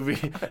make a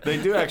movie. They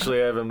do actually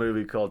have a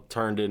movie called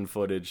Turned In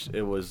Footage.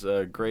 It was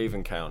Grave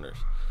Encounters.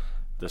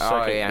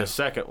 The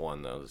second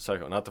one though. The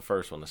second one, not the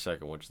first one. The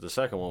second one. The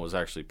second one was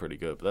actually pretty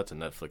good, but that's a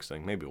Netflix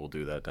thing. Maybe we'll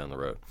do that down the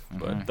road.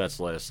 But that's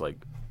the last like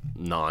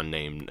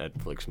non-named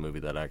Netflix movie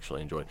that I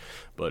actually enjoyed.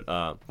 But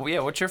well, yeah.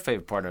 What's your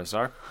favorite part of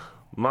Ozark?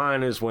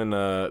 Mine is when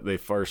they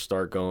first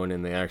start going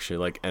and they actually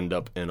like end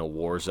up in a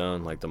war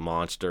zone. Like the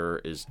monster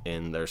is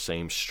in their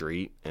same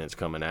street and it's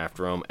coming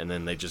after them, and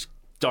then they just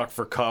duck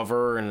for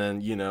cover, and then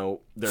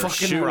they're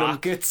fucking shooting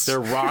rockets. They're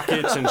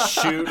rockets and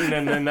shooting,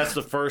 and then that's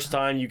the first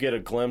time you get a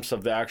glimpse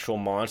of the actual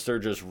monster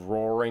just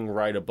roaring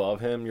right above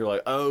him. You're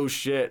like, oh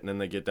shit, and then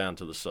they get down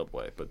to the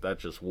subway. But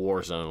that's just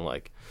war zone,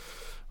 like.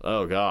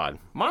 Oh, God.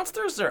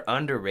 Monsters are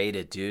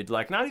underrated, dude.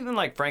 Like, not even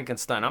like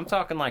Frankenstein. I'm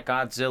talking like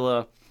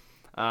Godzilla.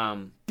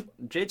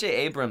 J.J.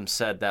 Abrams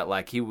said that,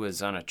 like, he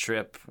was on a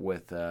trip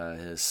with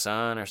his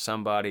son or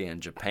somebody in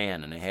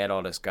Japan, and they had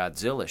all this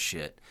Godzilla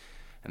shit.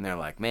 And they're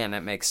like, man,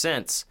 that makes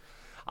sense.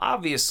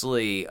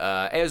 Obviously,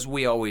 as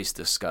we always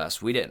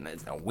discuss, we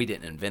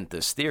didn't invent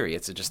this theory.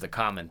 It's just a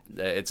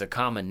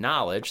common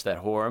knowledge that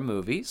horror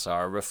movies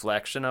are a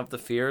reflection of the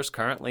fears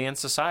currently in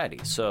society.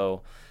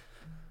 So...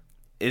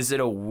 is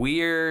it a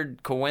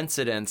weird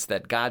coincidence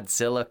that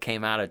Godzilla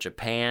came out of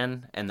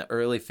Japan in the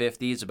early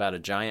 50s about a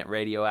giant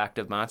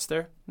radioactive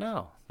monster?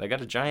 No. They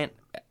got a giant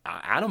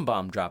atom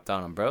bomb dropped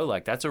on them, bro.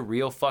 Like, that's a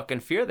real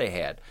fucking fear they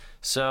had.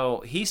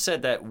 So he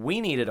said that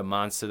we needed a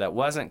monster that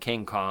wasn't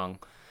King Kong.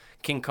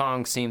 King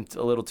Kong seemed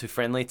a little too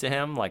friendly to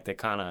him. Like,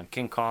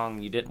 King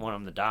Kong, you didn't want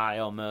him to die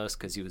almost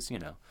because he was,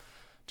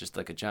 just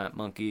like a giant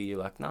monkey. You're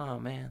like, nah,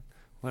 man,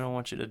 we don't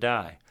want you to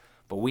die.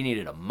 But we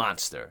needed a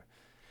monster.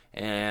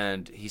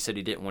 And he said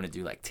he didn't want to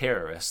do like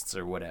terrorists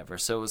or whatever.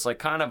 So it was like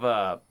kind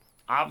of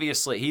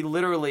obviously he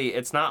literally,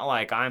 it's not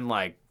like I'm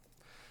like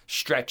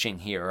stretching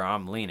here or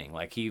I'm leaning.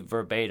 Like he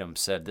verbatim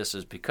said this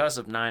is because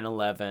of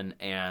 9/11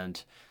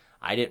 and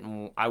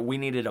we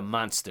needed a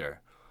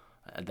monster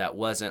that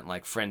wasn't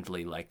like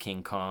friendly like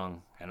King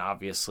Kong. And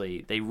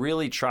obviously they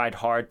really tried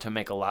hard to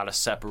make a lot of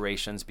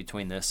separations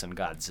between this and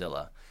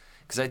Godzilla.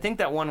 Because I think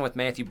that one with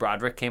Matthew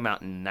Broderick came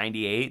out in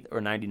 98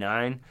 or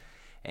 99.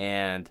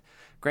 And...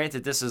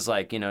 granted, this is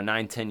like,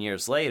 9-10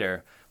 years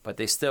later, but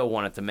they still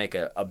wanted to make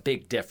a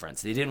big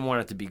difference. They didn't want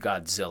it to be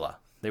Godzilla.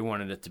 They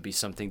wanted it to be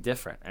something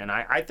different. And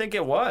I think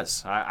it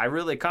was. I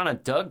really kind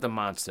of dug the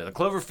monster. The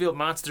Cloverfield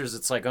monsters,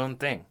 it's like own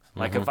thing.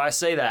 Like if I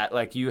say that,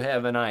 like you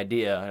have an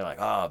idea, you're like,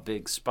 oh,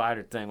 big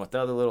spider thing with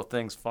other little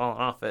things falling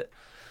off it.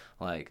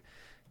 Like,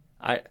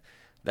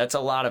 that's a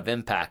lot of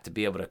impact to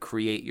be able to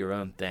create your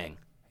own thing,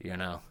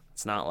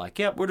 It's not like,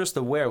 yep, we're just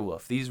a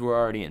werewolf. These were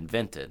already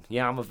invented.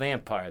 Yeah, I'm a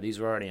vampire. These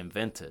were already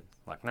invented.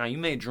 Like, now you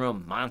made your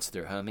own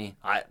monster, homie.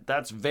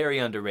 That's very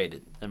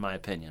underrated, in my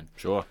opinion.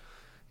 Sure.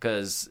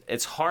 Because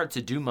it's hard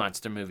to do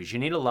monster movies. You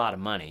need a lot of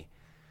money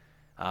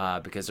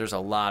because there's a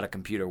lot of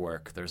computer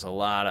work. There's a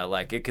lot of,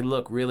 like, it can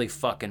look really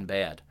fucking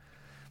bad.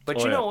 But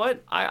you know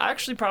what? I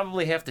actually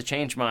probably have to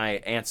change my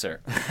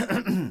answer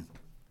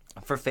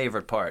for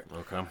favorite part.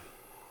 Okay.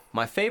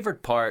 My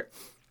favorite part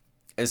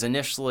is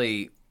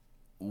initially...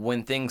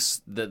 when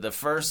the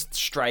first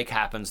strike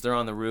happens,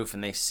 they're on the roof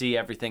and they see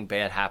everything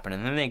bad happen,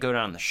 and then they go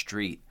down the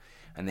street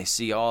and they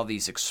see all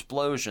these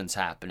explosions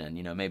happening,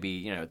 maybe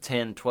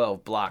 10,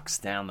 12 blocks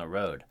down the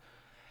road.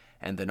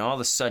 And then all of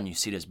a sudden you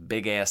see this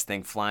big-ass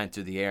thing flying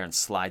through the air and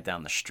slide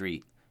down the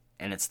street,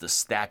 and it's the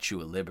Statue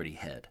of Liberty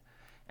head.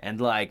 And,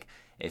 like,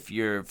 if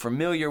you're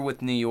familiar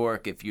with New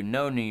York, if you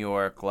know New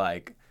York,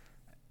 like,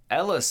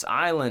 Ellis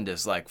Island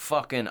is like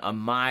fucking a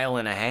mile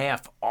and a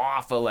half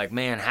off of like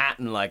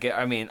Manhattan. Like,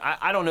 I mean,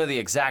 I don't know the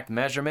exact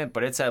measurement,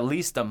 but it's at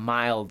least a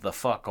mile the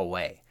fuck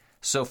away.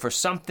 So for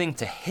something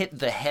to hit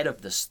the head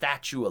of the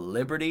Statue of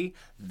Liberty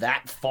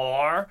that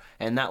far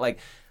and not like,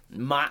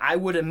 I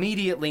would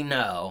immediately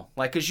know,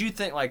 like, cause you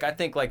think like, I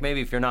think like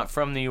maybe if you're not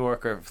from New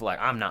York or if like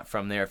I'm not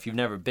from there, if you've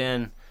never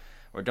been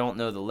or don't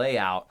know the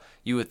layout,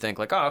 you would think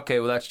like, oh, okay,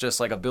 well, that's just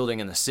like a building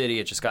in the city.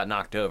 It just got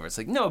knocked over. It's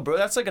like, no, bro,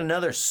 that's like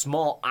another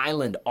small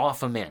island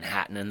off of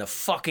Manhattan, and the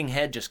fucking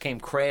head just came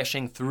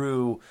crashing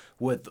through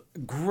with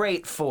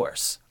great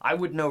force. I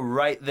would know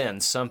right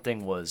then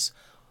something was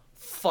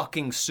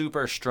fucking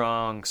super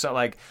strong. So,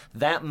 like,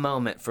 that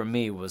moment for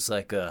me was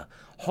like a,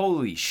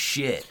 holy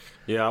shit.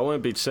 Yeah, I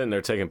wouldn't be sitting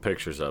there taking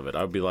pictures of it.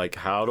 I'd be like,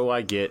 how do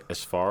I get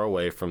as far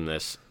away from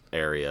this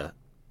area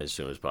as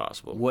soon as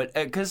possible?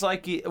 Because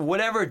like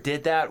whatever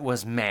did that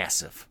was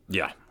massive.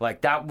 Yeah.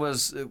 Like that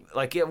was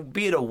like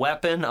be it a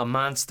weapon, a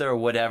monster, or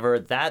whatever.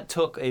 That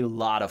took a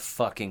lot of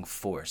fucking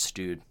force,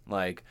 dude.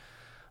 Like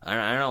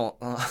I don't.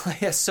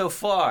 That's so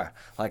far.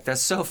 Like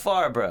that's so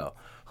far, bro.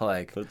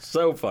 Like It's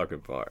so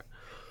fucking far.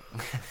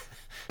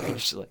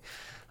 Actually,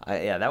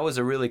 yeah, that was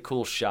a really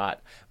cool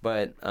shot.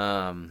 But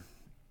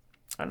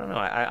I don't know.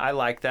 I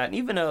like that. And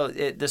even though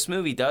this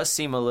movie does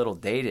seem a little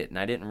dated, and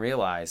I didn't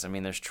realize, I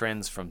mean, there's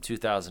trends from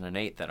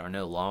 2008 that are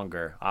no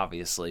longer,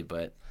 obviously,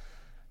 but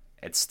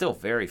it's still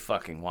very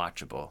fucking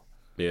watchable.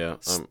 Yeah.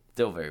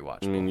 Still very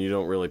watchable. I mean, you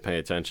don't really pay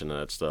attention to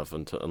that stuff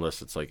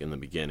unless it's like in the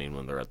beginning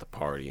when they're at the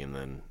party, and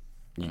then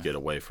you get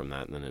away from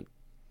that, and then it,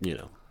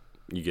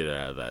 you get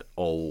out of that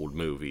old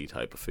movie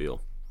type of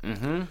feel.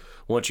 Mm-hmm.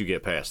 Once you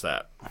get past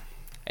that.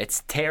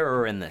 It's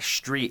terror in the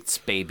streets,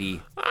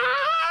 baby.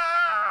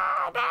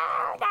 Oh,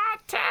 no,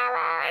 not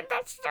terror in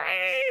the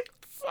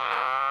streets.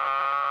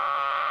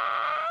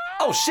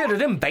 Oh, shit, are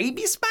them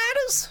baby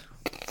spiders?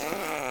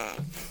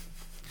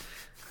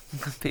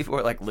 People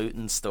were, like,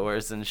 looting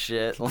stores and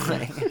shit.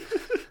 Like,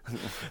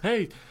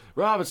 Hey,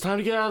 Rob, it's time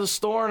to get out of the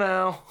store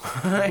now.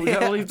 We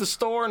gotta leave the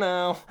store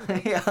now.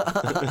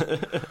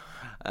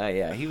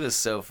 yeah, he was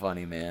so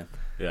funny, man.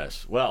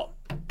 Yes. Well,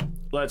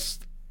 let's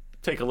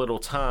take a little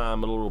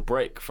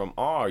break from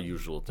our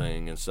usual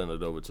thing and send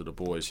it over to the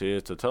boys here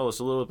to tell us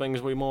a little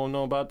things we want to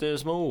know about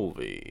this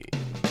movie.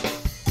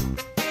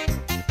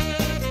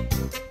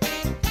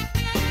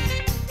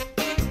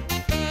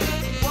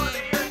 What do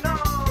you know?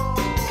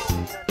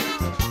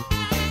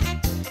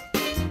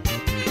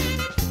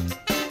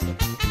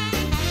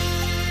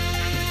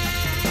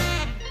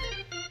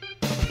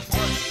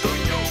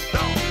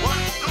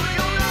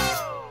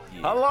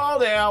 Hello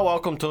there,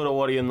 welcome to the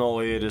What Do You Know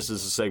here. This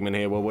is a segment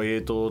here where we're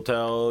here to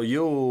tell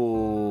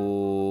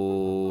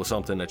you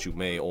something that you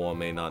may or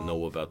may not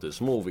know about this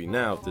movie.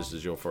 Now, if this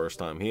is your first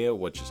time here,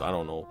 which is, I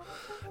don't know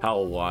how,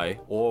 why,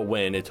 or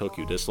when it took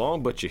you this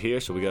long, but you're here,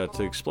 so we got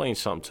to explain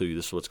something to you.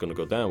 This is what's going to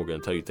go down. We're going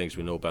to tell you things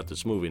we know about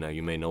this movie. Now,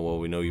 you may know what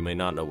we know, you may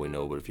not know what we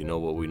know, but if you know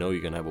what we know,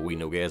 you're going to have a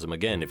we-know-gasm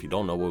again. If you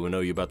don't know what we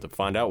know, you're about to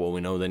find out what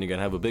we know, then you're going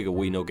to have a bigger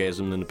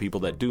we-know-gasm than the people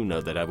that do know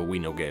that have a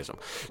we-know-gasm.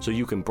 So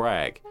you can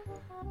brag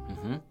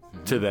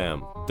to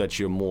them that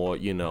you're more,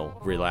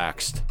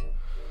 relaxed.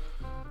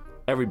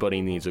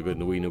 Everybody needs a good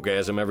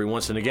we-know-gasm every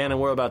once and again, and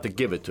we're about to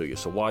give it to you.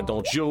 So why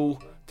don't you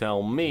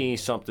tell me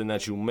something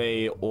that you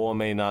may or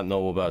may not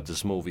know about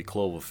this movie,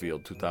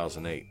 Cloverfield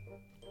 2008?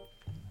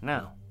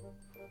 Now,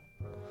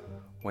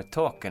 we're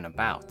talking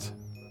about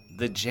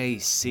the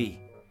JC.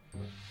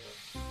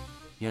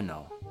 You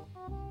know,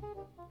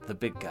 the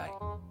big guy.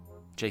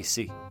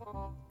 JC.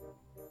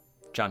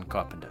 John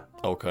Carpenter.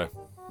 Okay.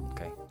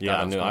 Okay.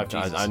 Yeah, God,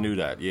 I knew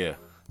that, yeah.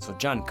 So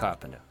John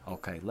Carpenter,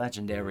 okay,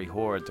 legendary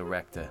horror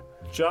director.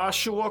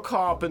 Joshua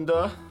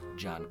Carpenter.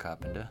 John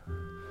Carpenter.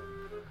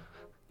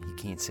 You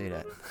can't say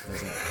that.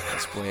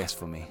 That's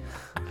blasphemy.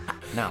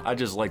 Now, I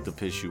just like to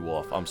piss you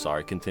off. I'm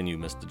sorry. Continue,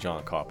 Mr.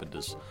 John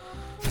Carpenter's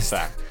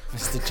fact.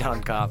 Mr.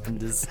 John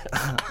Carpenter's.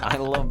 I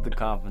love the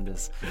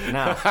Carpenters.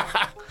 Now,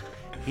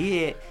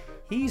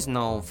 he's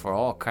known for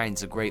all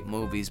kinds of great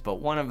movies, but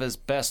one of his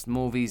best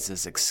movies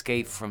is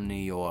Escape from New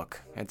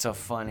York. It's a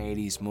fun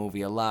 80s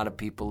movie. A lot of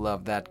people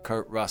love that.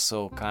 Kurt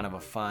Russell, kind of a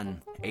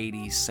fun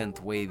 80s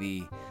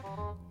synth-wavy.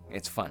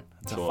 It's fun.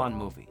 It's a fun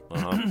movie.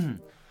 Uh-huh.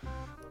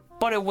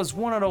 But it was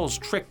one of those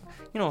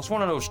it's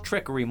one of those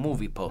trickery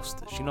movie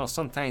posters.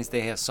 Sometimes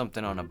they have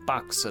something on the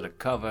box of the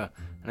cover,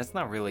 and it's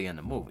not really in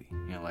the movie.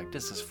 Like,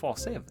 this is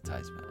false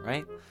advertisement,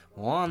 right?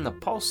 Well, on the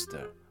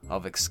poster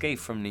of Escape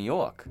from New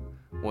York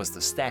was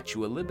the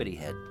Statue of Liberty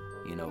head,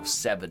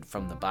 severed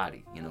from the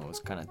body. It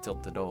was kind of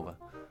tilted over.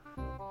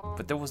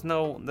 But that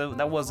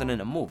wasn't in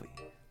the movie.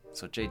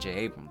 So J.J.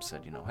 Abrams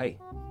said, hey,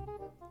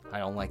 I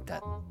don't like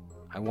that.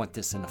 I want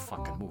this in the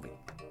fucking movie.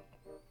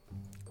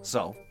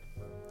 So,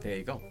 there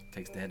you go.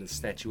 Takes the head of the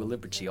Statue of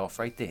Liberty off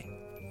right there.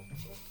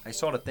 I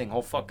saw the thing,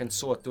 whole fucking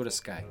soar through the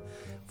sky.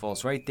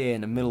 Falls right there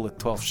in the middle of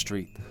 12th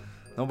Street.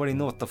 Nobody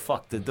knew what the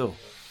fuck to do.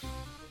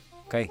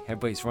 Okay,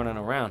 everybody's running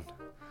around.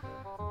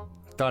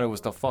 Thought it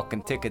was the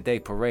fucking Ticker Day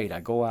parade. I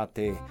go out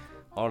there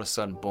All of a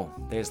sudden,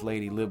 boom, there's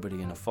Lady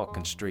Liberty in the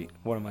fucking street.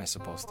 What am I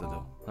supposed to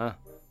do? Huh?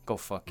 Go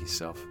fuck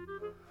yourself.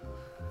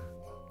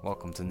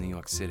 Welcome to New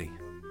York City.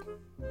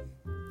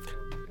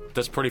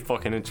 That's pretty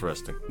fucking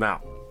interesting.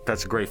 Now,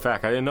 that's a great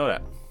fact. I didn't know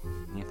that.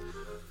 Yeah.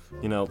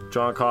 You know,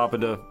 John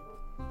Carpenter,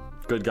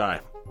 good guy.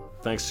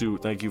 Thank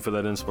you for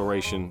that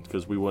inspiration,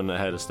 because we wouldn't have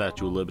had a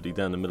Statue of Liberty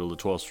down the middle of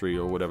 12th Street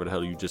or whatever the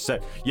hell you just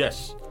said.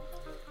 Yes.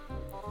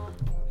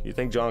 You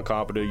think John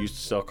Carpenter used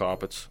to sell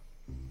carpets?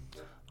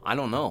 I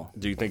don't know.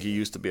 Do you think he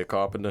used to be a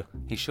carpenter?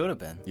 He should have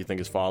been. You think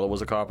his father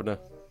was a carpenter?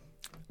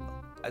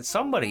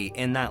 Somebody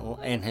in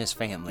his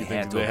family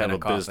had to They have have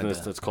been a a business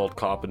carpenter. that's called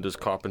Carpenter's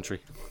Carpentry.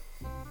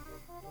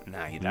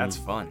 Nah, that's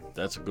fun.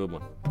 That's a good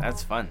one.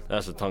 That's fun.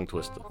 That's a tongue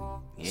twister.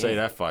 Yeah. Say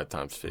that 5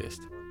 times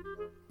fast.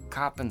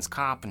 Carpenter's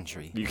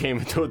Carpentry. You came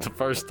into it the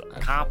first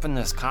time.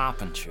 Carpenter's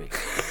Carpentry.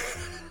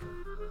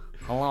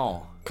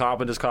 Hello.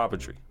 Carpenter's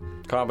Carpentry.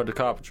 Carpenter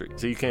Carpentry.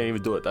 So you can't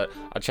even do it.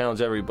 I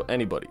challenge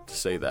anybody to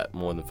say that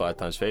more than 5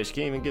 times fast. You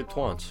can't even get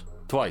it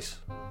twice.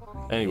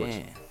 Anyways,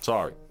 Yeah.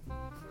 sorry.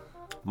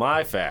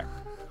 My fact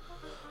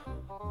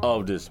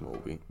of this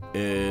movie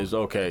is,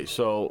 okay,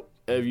 so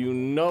have you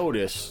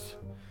noticed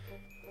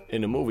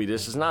in the movie,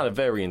 this is not a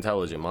very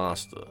intelligent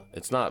monster.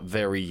 It's not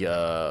very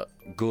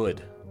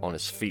good on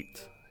his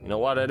feet. You know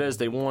what it is?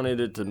 They wanted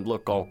it to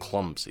look all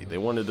clumsy. They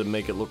wanted to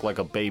make it look like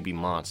a baby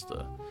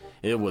monster.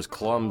 It was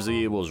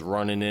clumsy. It was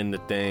running into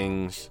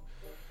things.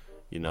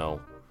 You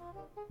know.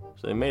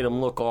 So they made him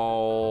look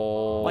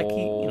all... Like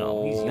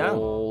he's young.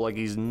 Like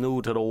he's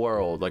new to the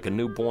world. Like a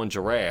newborn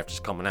giraffe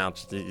just coming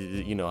out.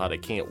 You know how they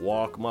can't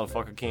walk?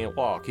 Motherfucker can't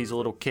walk. He's a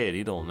little kid.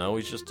 He don't know.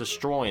 He's just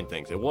destroying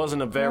things. It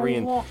wasn't a very...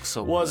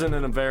 wasn't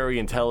a very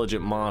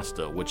intelligent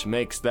monster, which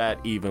makes that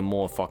even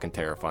more fucking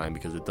terrifying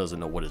because it doesn't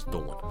know what it's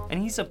doing. And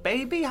he's a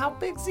baby? How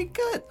big's he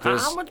good?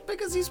 How much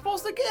big is he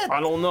supposed to get? I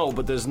don't know,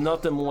 but there's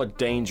nothing more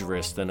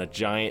dangerous than a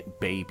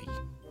giant baby.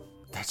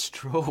 That's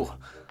true.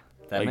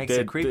 That Like, makes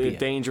it creepy. they're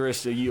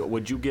dangerous.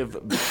 Would you give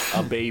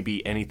a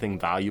baby anything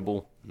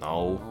valuable?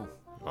 No.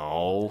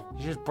 You're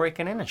just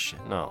breaking into shit.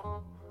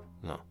 No.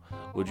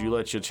 Would you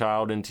let your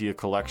child into your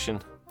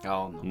collection?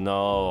 Oh,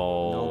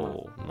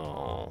 no.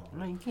 No.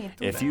 No, you can't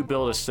do If that. you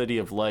build a city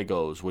of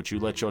Legos, would you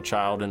let your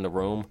child in the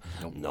room?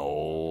 Nope.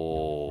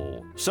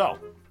 No. So,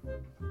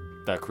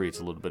 that creates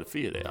a little bit of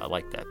fear there. I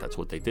like that. That's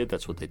what they did.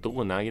 That's what they do,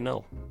 and now you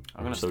know.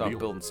 I'm going to So do start you.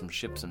 building some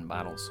ships and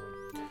battles.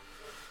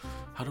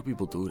 How do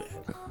people do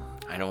that?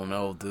 I don't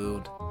know,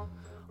 dude.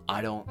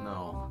 I don't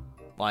know.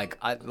 Like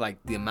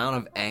the amount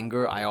of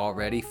anger I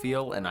already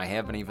feel, and I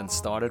haven't even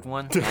started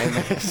one.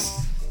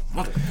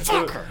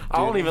 Motherfucker! I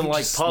don't even like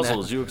just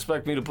puzzles. snap. You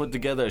expect me to put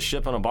together a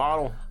ship in a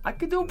bottle? I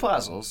could do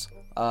puzzles.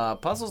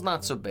 Puzzles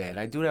not so bad.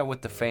 I do that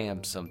with the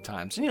fam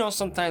sometimes. You know,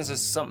 sometimes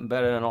it's something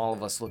better than all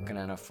of us looking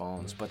at our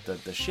phones. But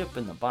the ship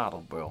in the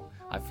bottle, bro,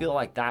 I feel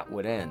like that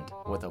would end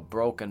with a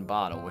broken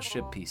bottle with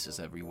ship pieces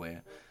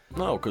everywhere.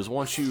 No, because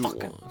once you...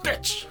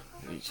 Bitch!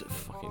 He's a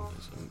fucking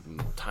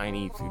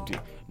tiny...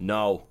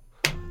 No.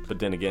 But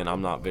then again,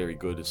 I'm not very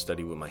good at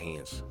steady with my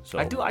hands. So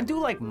I do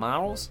like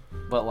models,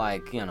 but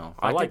like, you know.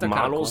 I like think they're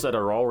kinda models cool. that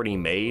are already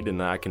made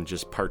and that I can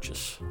just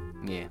purchase.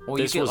 Yeah. Well,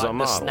 This you get was a like the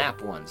model.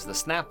 snap ones. The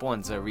snap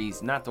ones are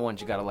easy, not the ones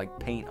you gotta like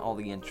paint all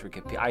the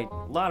intricate. A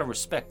lot of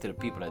respect to the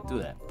people that do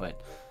that, but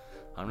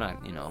I'm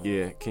not, you know.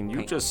 Yeah, can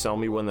you just sell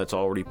me one that's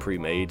already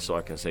pre-made so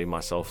I can save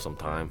myself some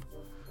time?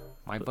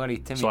 My buddy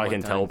Timmy. So I one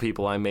can time- tell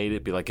people I made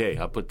it, be like, hey,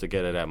 I put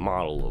together that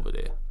model over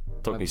there.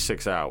 Took me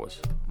 6 hours.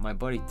 My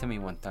buddy Timmy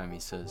one time, he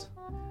says,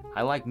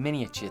 I like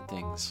miniature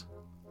things.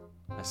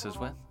 I says,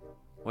 what?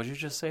 What'd you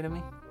just say to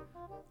me?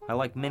 I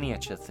like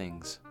miniature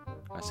things.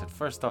 I said,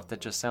 first off,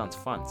 that just sounds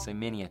fun. Say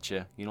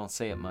miniature. You don't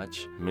say it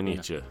much.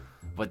 Miniature.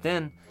 But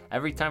then,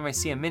 every time I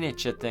see a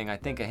miniature thing, I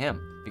think of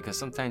him. Because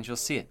sometimes you'll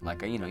see it.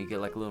 Like, you know, you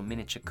get like a little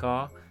miniature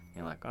car.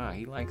 You're like, oh,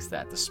 he likes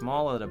that. The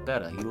smaller, the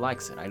better. He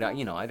likes it.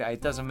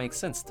 It doesn't make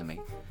sense to me.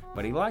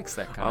 But he likes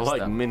that kind I of like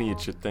stuff.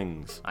 miniature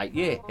things.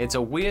 Yeah, it's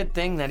a weird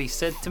thing that he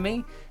said to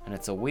me, and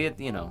it's a weird,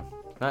 you know.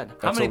 How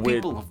That's many a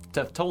weird- people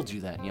have told you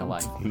that in your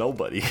life?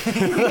 Nobody.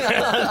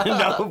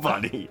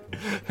 Nobody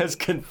has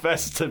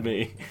confessed to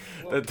me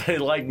that they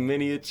like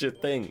miniature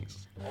things.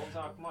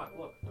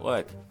 Look,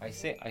 What?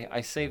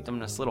 I saved him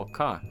this little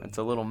car. It's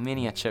a little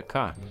miniature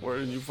car. Where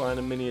did you find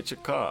a miniature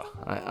car?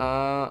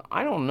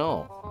 I don't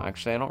know.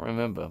 Actually, I don't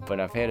remember, but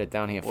I've had it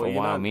down here for a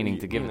while, meaning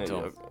to give it to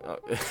him.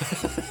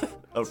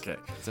 Okay.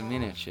 It's a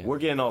miniature. We're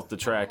getting off the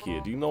track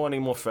here. Do you know any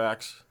more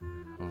facts?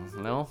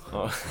 No?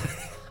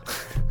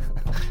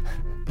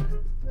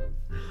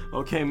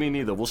 Okay, me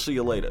neither. We'll see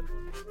you later.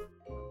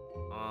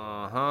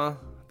 Uh-huh.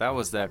 That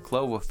was that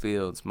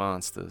Cloverfield's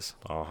Monsters.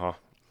 Uh-huh.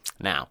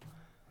 Now,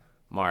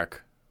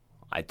 Mark,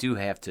 I do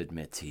have to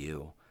admit to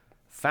you,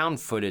 found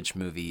footage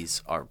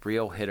movies are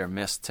real hit or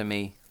miss to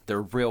me.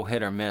 They're real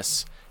hit or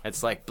miss.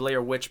 It's like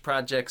Blair Witch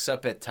Project's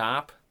up at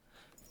top.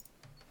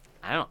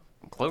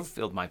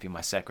 Cloverfield might be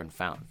my second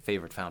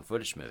favorite found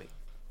footage movie.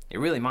 It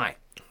really might.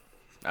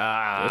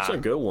 That's a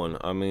good one.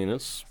 I mean,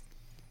 it's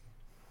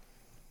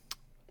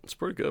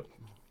pretty good.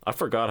 I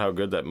forgot how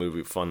good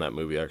fun that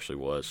movie actually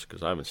was,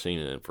 because I haven't seen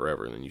it in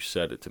forever, and then you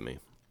said it to me.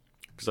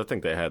 Because I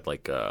think they had,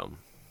 like,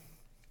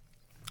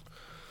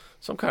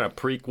 some kind of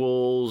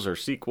prequels or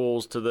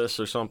sequels to this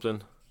or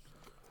something.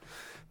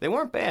 They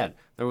weren't bad.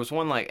 There was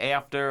one, like,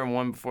 after and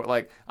one before.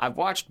 Like, I've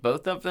watched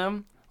both of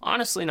them.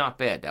 Honestly, not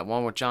bad. That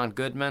one with John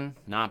Goodman,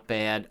 not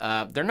bad.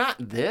 They're not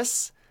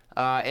this.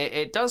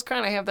 It does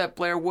kind of have that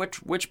Blair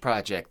Witch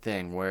Project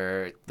thing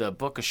where the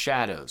Book of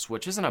Shadows,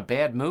 which isn't a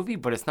bad movie,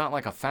 but it's not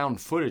like a found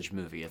footage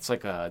movie. It's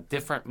like a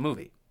different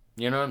movie.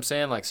 You know what I'm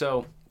saying? Like,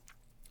 so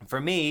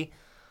for me,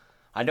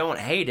 I don't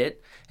hate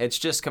it. It's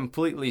just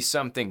completely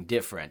something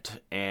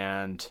different.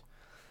 And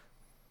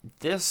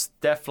this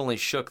definitely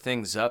shook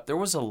things up. There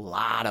was a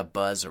lot of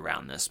buzz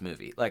around this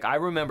movie. Like, I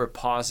remember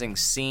pausing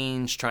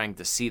scenes, trying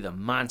to see the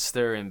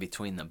monster in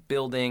between the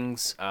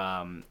buildings.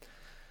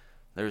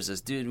 There's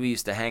this dude we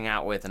used to hang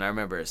out with, and I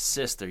remember his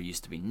sister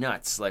used to be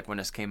nuts, like, when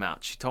this came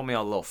out. She told me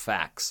all the little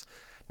facts.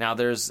 Now,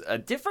 there's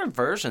different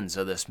versions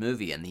of this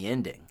movie and the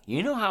ending.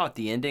 You know how at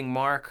the ending,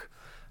 Mark,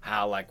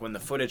 how, like, when the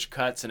footage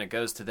cuts and it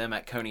goes to them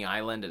at Coney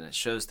Island and it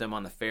shows them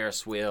on the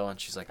Ferris wheel, and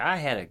she's like, I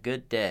had a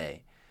good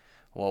day.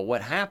 Well,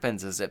 what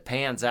happens is it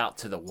pans out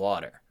to the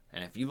water.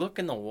 And if you look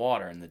in the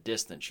water in the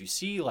distance, you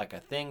see, like, a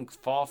thing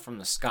fall from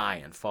the sky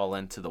and fall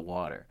into the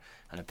water.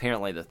 And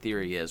apparently the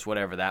theory is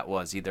whatever that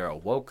was either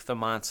awoke the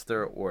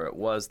monster or it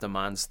was the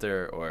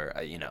monster or,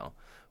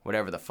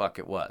 whatever the fuck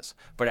it was.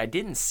 But I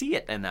didn't see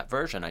it in that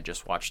version I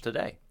just watched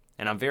today.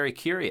 And I'm very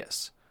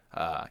curious.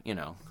 I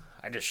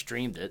just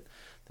streamed it.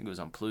 I think it was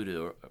on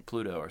Pluto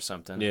or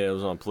something. Yeah, it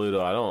was on Pluto.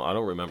 I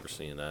don't remember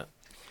seeing that.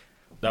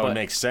 That would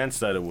make sense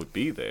that it would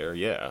be there,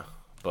 yeah.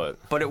 But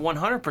it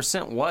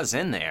 100% was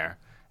in there.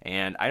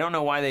 And I don't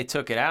know why they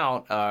took it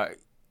out,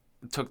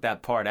 took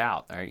that part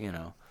out,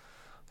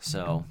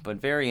 So, but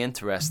very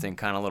interesting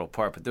kind of little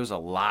part. But there's a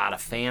lot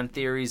of fan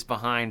theories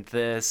behind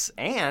this.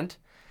 And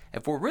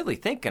if we're really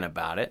thinking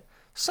about it,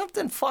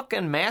 something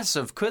fucking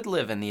massive could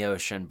live in the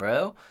ocean,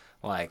 bro.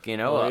 Like,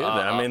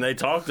 they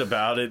talked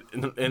about it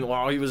and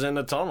while he was in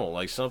the tunnel.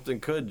 Like,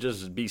 something could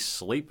just be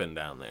sleeping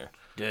down there.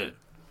 Dude,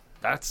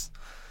 that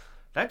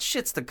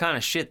shit's the kind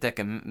of shit that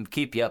can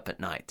keep you up at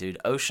night, dude.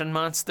 Ocean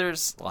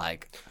monsters,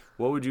 like...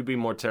 What would you be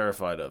more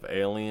terrified of,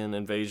 alien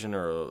invasion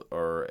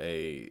or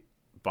a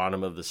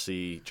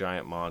bottom-of-the-sea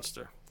giant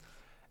monster?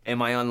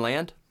 Am I on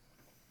land?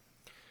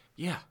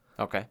 Yeah.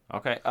 Okay.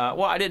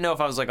 Well, I didn't know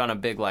if I was, like, on a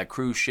big, like,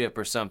 cruise ship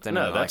or something.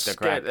 No,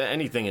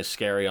 anything is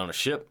scary on a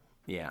ship.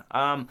 Yeah.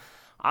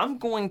 I'm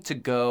going to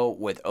go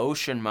with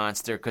ocean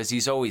monster because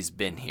he's always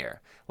been here.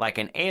 Like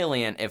an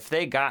alien, if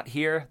they got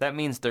here, that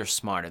means they're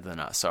smarter than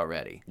us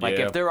already. Like,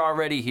 if they're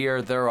already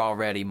here, they're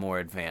already more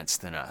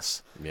advanced than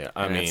us. Yeah,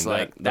 it's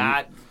like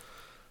that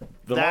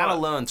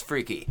alone's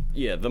freaky.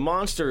 Yeah, the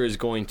monster is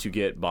going to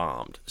get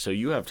bombed, so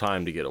you have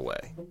time to get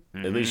away.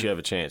 Mm-hmm. At least you have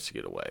a chance to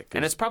get away.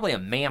 And it's probably a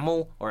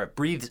mammal, or it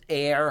breathes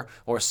air,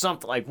 or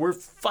something. Like,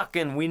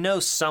 we know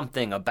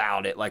something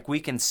about it. Like, we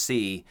can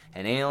see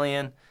an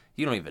alien.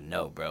 You don't even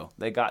know, bro.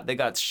 They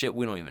got shit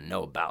we don't even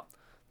know about.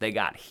 They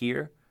got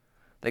here.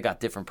 They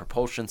got different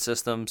propulsion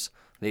systems.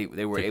 They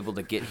were able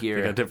to get here.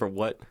 They got different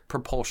what?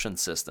 Propulsion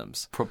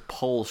systems.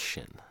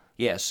 Propulsion.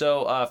 Yeah,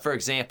 so, for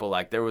example,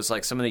 like, there was,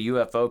 like, some of the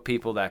UFO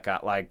people that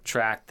got, like,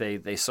 tracked.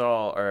 They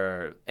saw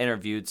or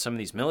interviewed some of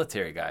these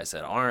military guys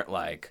that aren't,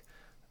 like,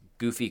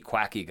 goofy,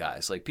 quacky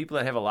guys. Like, people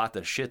that have a lot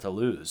of shit to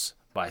lose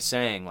by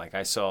saying, like,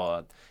 I saw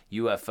a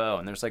UFO,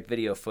 and there's, like,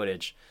 video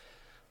footage.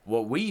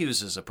 What we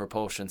use as a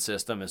propulsion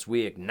system is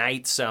we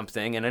ignite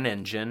something in an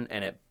engine,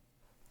 and it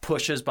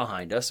pushes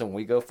behind us, and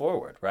we go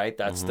forward, right?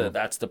 That's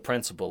the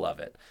principle of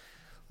it.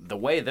 The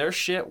way their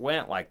shit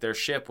went, like, their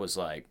ship was,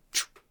 like...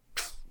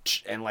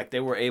 And, like,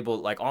 they were able,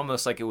 like,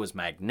 almost like it was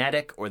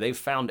magnetic, or they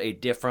found a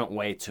different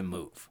way to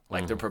move.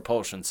 Like, their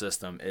propulsion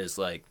system is,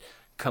 like,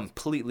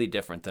 completely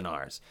different than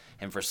ours.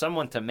 And for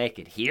someone to make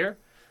it here,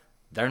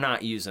 they're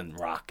not using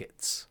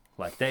rockets.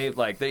 Like, they,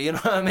 you know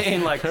what I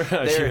mean? Like,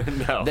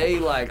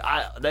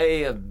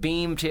 they have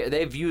beamed here.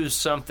 They've used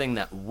something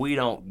that we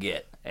don't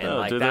get.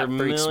 And, that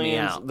freaks me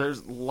out.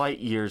 There's light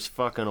years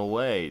fucking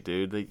away,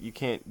 dude. You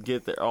can't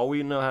get there. All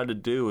we know how to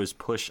do is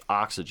push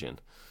oxygen.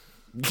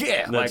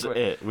 Yeah, that's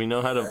it. We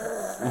know how to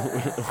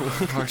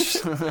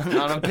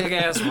on a big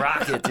ass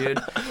rocket, dude.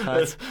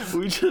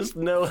 We just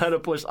know how to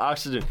push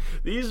oxygen.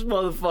 These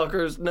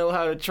motherfuckers know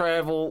how to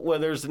travel where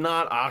there's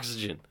not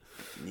oxygen.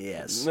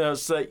 Yes. No,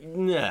 it's like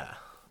nah.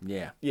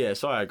 Yeah.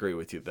 So I agree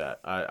with you that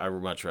I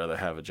would much rather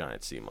have a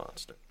giant sea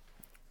monster.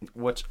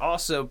 Which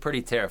also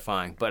pretty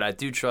terrifying, but I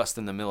do trust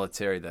in the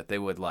military that they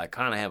would, like,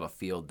 kind of have a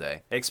field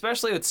day.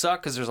 Especially it would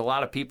suck because there's a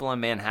lot of people in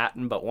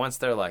Manhattan, but once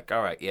they're like,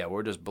 all right, yeah,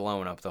 we're just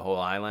blowing up the whole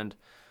island,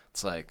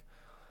 it's like,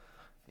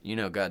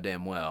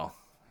 goddamn well,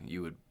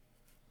 you would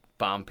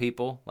bomb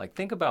people. Like,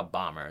 think about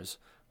bombers.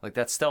 Like,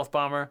 that stealth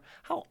bomber,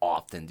 how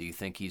often do you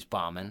think he's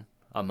bombing?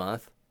 A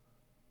month?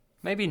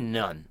 Maybe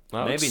none.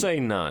 I would say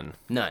none.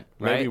 None,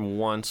 right? Maybe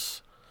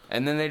once.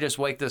 And then they just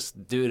wake this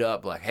dude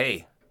up like,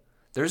 hey,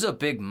 there's a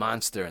big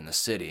monster in the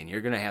city, and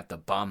you're going to have to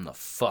bomb the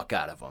fuck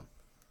out of him.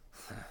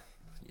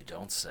 You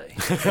don't say.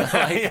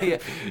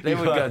 Like, they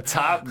would go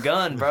Top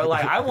Gun, bro.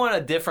 Like, I want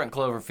a different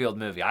Cloverfield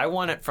movie. I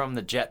want it from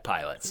the jet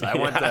pilots. I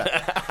want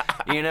the,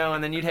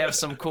 and then you'd have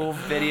some cool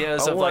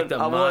videos of like the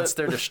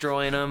monster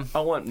destroying them.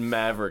 I want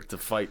Maverick to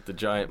fight the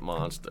giant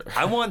monster.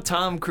 I want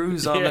Tom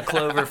Cruise on the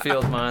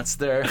Cloverfield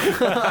monster.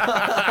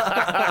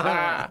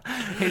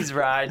 He's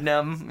riding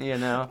them,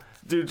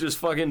 Dude just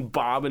fucking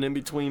bobbing in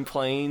between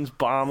planes,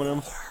 bombing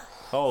them.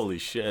 Holy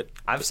shit.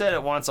 I've said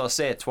it once, I'll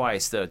say it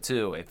twice, though,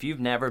 too. If you've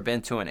never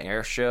been to an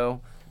air show,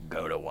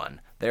 go to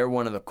one. They're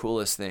one of the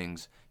coolest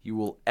things you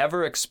will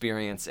ever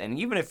experience. And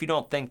even if you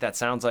don't think that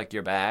sounds like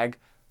your bag,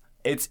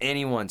 it's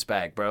anyone's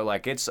bag, bro.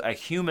 Like, it's a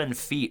human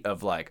feat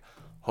of, like,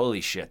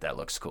 holy shit, that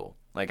looks cool.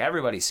 Like,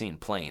 everybody's seen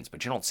planes,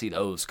 but you don't see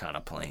those kind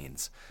of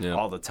planes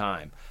all the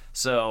time.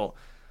 So,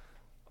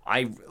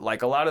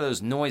 like, a lot of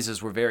those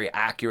noises were very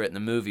accurate in the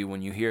movie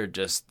when you hear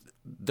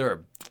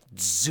they're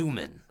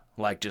zooming.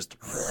 Like, just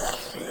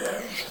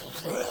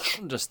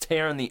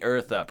tearing the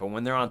earth up. And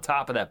when they're on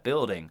top of that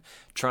building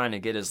trying to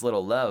get his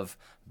little love,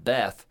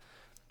 Beth,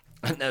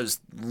 and those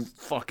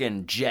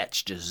fucking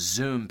jets just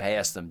zoom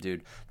past them,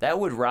 dude, that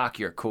would rock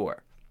your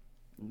core.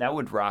 That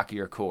would rock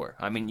your core.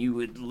 I mean, you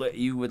would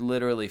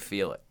literally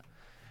feel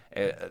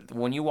it.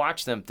 When you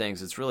watch them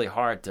things, it's really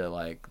hard to,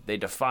 like, they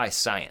defy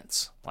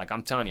science. Like,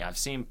 I'm telling you, I've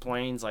seen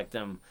planes like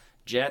them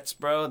jets,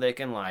 bro. They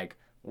can, like,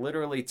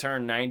 literally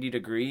turn 90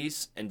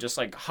 degrees and just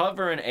like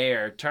hover in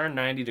air, turn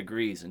 90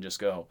 degrees and just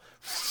go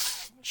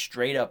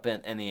straight up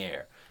in the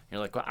air. You're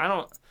like,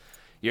 well,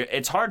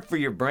 it's hard for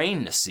your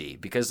brain to see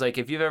because like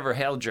if you've ever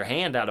held your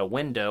hand out a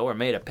window or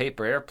made a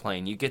paper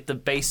airplane, you get the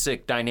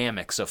basic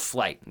dynamics of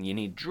flight. You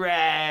need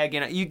drag,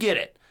 you get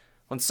it.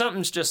 When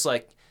something's just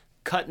like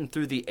cutting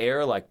through the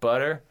air like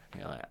butter,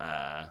 you're like,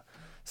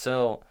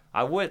 So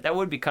that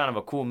would be kind of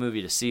a cool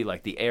movie to see,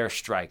 like the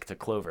airstrike to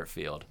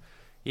Cloverfield.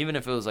 Even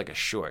if it was like a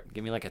short,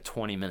 give me like a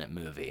 20-minute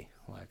movie,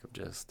 like of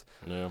just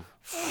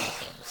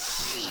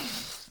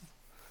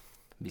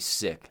be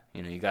sick.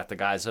 You got the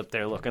guys up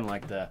there looking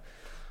like the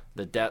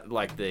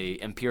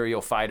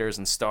Imperial fighters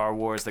in Star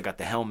Wars. They got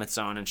the helmets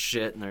on and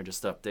shit, and they're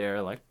just up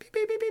there like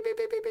beep beep beep beep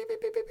beep beep beep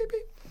beep beep beep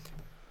beep.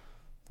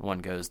 One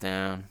goes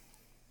down.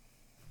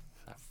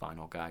 That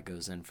final guy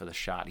goes in for the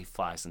shot. He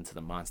flies into the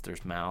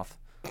monster's mouth,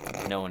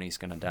 knowing he's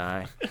gonna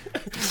die.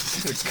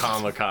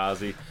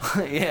 Kamikaze.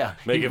 Yeah,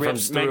 make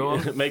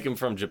him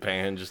from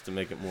Japan just to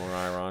make it more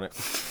ironic.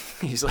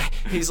 He's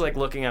like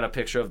looking at a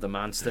picture of the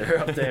monster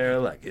up there,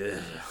 like.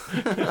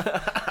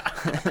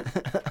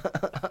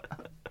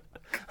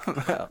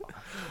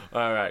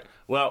 All right.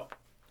 Well,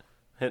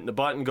 hitting the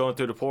button, going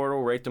through the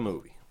portal, rate the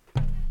movie.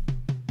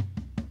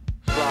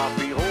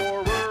 Sloppy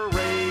horror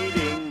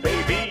rating,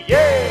 baby,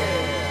 yeah!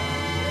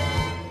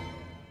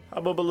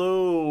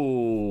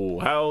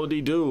 Hubbubaloo,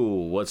 howdy do.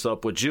 What's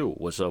up with you?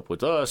 What's up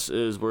with us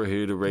is we're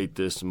here to rate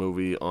this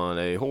movie on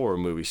a horror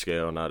movie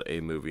scale, not a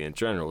movie in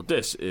general.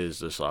 This is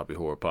the Sloppy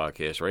Horror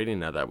Podcast rating,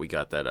 now that we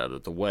got that out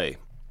of the way.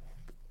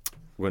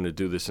 We're going to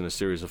do this in a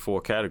series of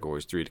 4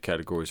 categories. 3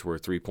 categories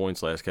worth 3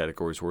 points. Last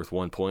category is worth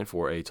 1 point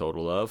for a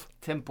total of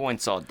 10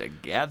 points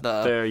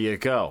altogether. There you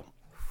go.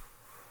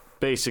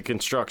 Basic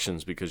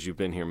instructions, because you've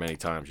been here many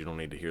times. You don't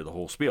need to hear the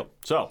whole spiel.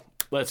 So,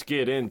 let's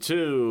get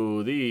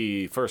into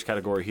the first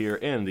category here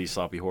in the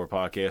Sloppy Horror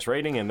Podcast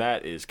rating, and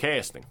that is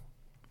casting.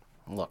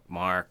 Look,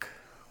 Mark.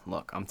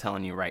 Look, I'm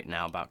telling you right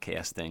now about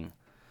casting.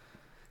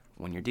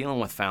 When you're dealing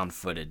with found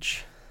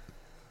footage,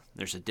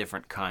 there's a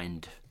different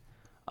kind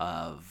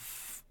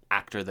of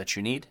actor that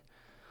you need.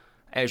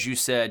 As you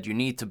said, you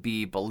need to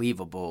be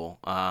believable.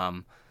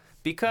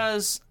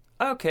 Because,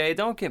 okay,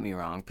 don't get me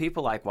wrong,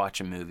 people like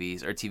watching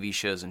movies or TV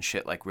shows and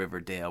shit like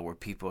Riverdale where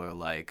people are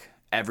like,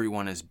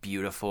 everyone is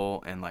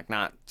beautiful, and like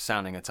not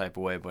sounding a type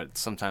of way, but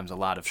sometimes a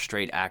lot of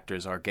straight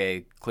actors are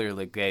gay,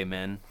 clearly gay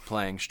men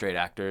playing straight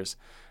actors.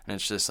 And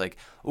it's just like,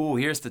 ooh,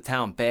 here's the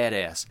town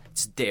badass.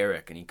 It's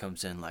Derek. And he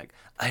comes in like,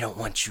 I don't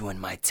want you in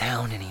my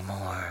town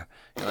anymore.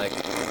 You're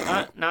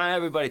like, not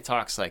everybody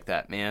talks like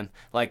that, man.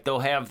 Like, they'll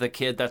have the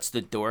kid that's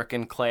the dork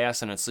in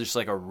class, and it's just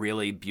like a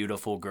really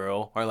beautiful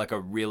girl, or like a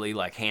really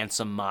like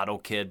handsome model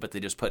kid, but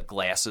they just put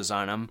glasses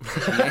on him.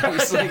 And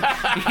he's like,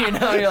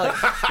 you're like,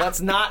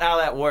 that's not how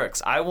that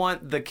works. I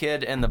want the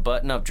kid in the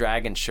button-up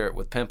dragon shirt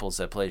with pimples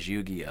that plays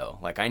Yu-Gi-Oh!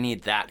 Like, I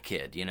need that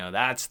kid,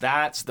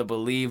 that's the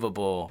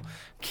believable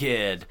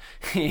kid,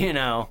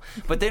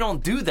 but they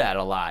don't do that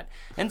a lot.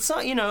 And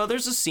so,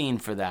 there's a scene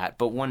for that,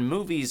 but when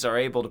movies are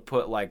able to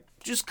put like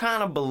just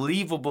kind of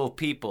believable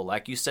people,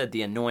 like you said,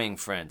 the annoying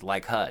friend,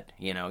 like HUD,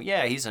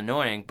 yeah, he's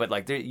annoying, but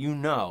like,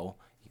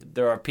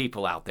 there are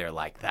people out there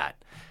like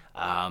that.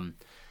 I'm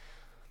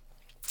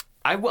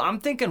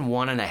thinking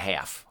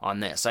 1.5 on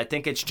this. I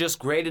think it's just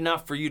great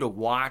enough for you to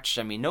watch.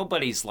 I mean,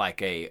 nobody's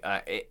like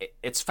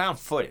it's found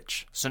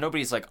footage. So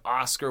nobody's like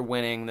Oscar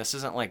winning. This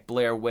isn't like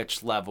Blair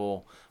Witch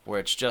level where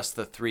it's just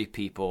the 3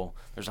 people.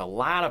 There's a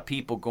lot of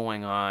people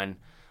going on.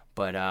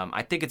 But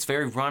I think it's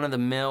very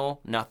run-of-the-mill.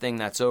 Nothing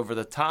that's over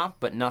the top,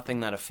 but nothing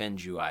that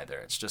offends you either.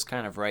 It's just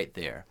kind of right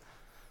there.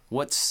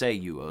 What say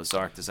you,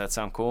 Ozark? Does that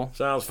sound cool?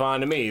 Sounds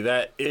fine to me.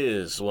 That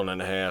is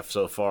 1.5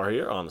 so far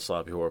here on the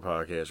Sloppy Horror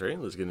Podcast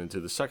rating. Let's get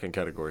into the second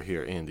category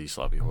here in the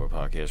Sloppy Horror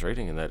Podcast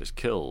rating, and that is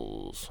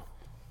kills.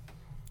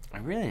 I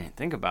really didn't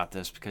think about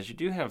this because you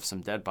do have some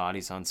dead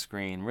bodies on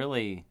screen.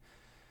 Really,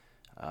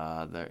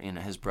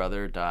 his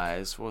brother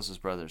dies. What was his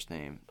brother's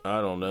name? I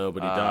don't know,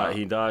 but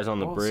he dies on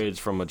the bridge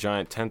from a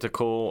giant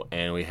tentacle,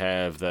 and we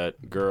have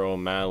that girl,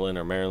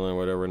 Marilyn,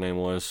 whatever her name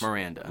was.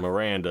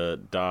 Miranda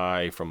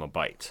die from a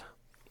bite.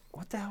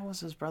 What the hell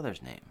was his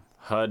brother's name?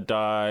 Hud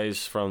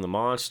dies from the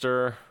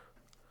monster,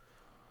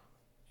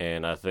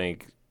 and I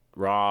think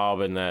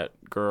Rob and that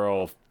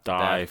girl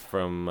die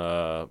from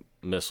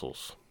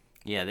missiles.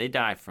 Yeah, they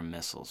die from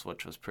missiles,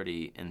 which was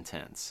pretty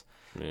intense.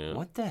 Yeah.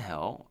 What the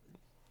hell?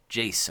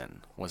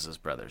 Jason was his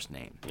brother's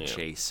name. Yeah.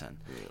 Jason.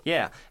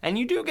 Yeah, and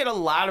you do get a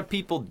lot of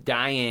people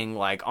dying,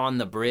 like, on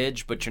the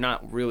bridge, but you're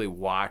not really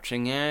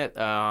watching it.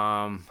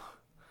 I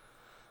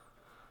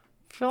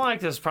feel like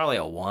there's probably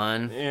a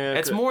 1. Yeah,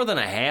 it's more than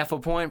a half a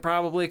point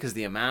probably because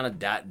the amount of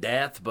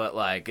death, but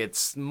like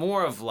it's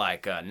more of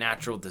like a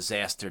natural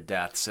disaster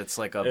deaths. It's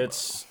like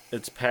it's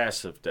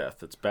passive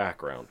death. It's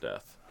background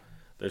death.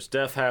 There's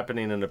death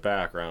happening in the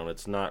background.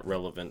 It's not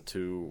relevant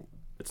to.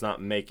 It's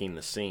not making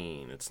the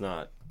scene. It's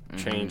not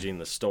changing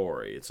the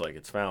story. It's like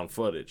it's found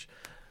footage.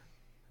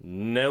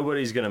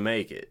 Nobody's gonna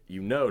make it.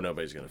 You know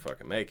nobody's gonna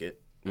fucking make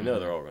it. You know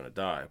they're all gonna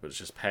die, but it's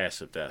just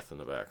passive death in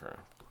the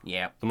background.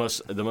 Yeah. The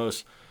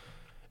most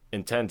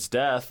intense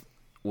death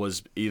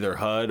was either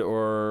Hud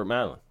or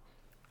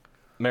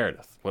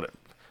Meredith. What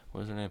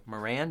was her name?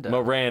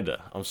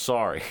 Miranda. I'm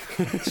sorry.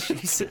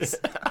 Jesus.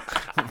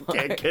 I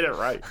can't get it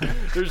right.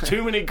 There's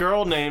too many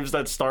girl names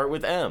that start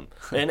with M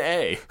and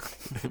A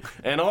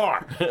and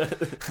R.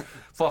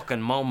 Fucking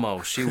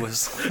Momo. She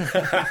was.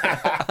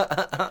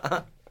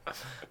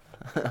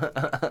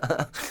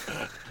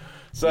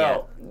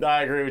 So, yeah.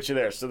 I agree with you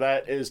there. So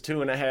that is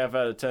 2.5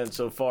 out of 10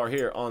 so far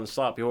here on the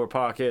Sloppy Horror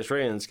Podcast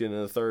rating. Let's get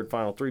into the third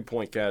final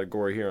 3-point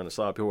category here on the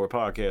Sloppy Horror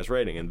Podcast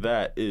rating, and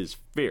that is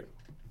fear.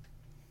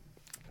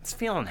 It's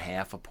feeling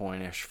half a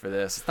point-ish for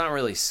this. It's not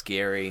really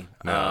scary.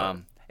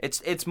 No.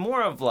 It's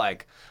more of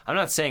like, I'm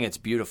not saying it's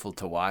beautiful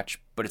to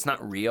watch, but it's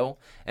not real.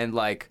 And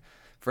like,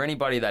 for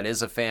anybody that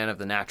is a fan of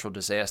the natural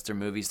disaster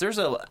movies, there's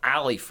an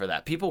alley for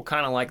that. People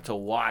kind of like to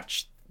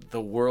watch the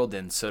world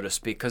in, so to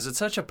speak, because it's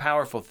such a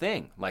powerful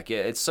thing. Like,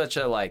 it's such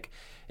a, like,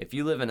 if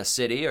you live in a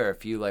city or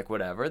if you, like,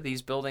 whatever,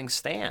 these buildings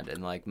stand.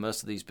 And, like,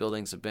 most of these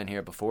buildings have been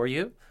here before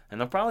you, and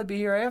they'll probably be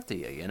here after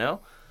you, you know?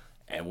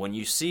 And when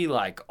you see,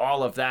 like,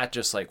 all of that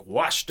just, like,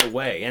 washed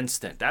away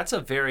instant, that's a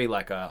very,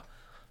 like,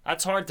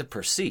 that's hard to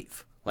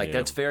perceive. Like,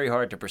 that's very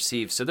hard to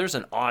perceive. So there's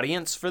an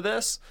audience for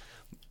this.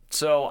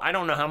 So I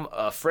don't know how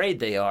afraid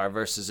they are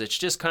versus it's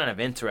just kind of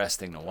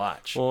interesting to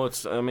watch. Well,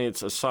 it's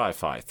a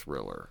sci-fi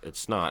thriller.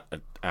 It's not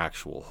an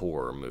actual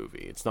horror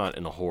movie. It's not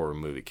in a horror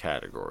movie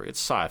category. It's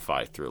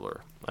sci-fi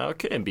thriller. It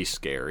can be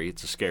scary.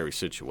 It's a scary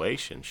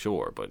situation,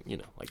 sure, but you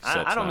know, like you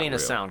said, I don't mean real.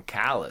 to sound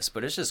callous,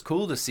 but it's just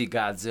cool to see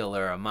Godzilla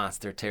or a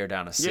monster tear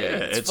down a city.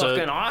 Yeah, it's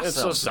fucking awesome.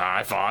 It's a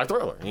sci-fi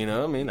thriller. You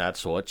know, I mean,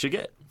 that's what you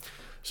get.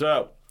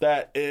 So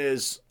that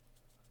is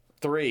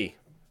 3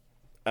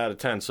 out of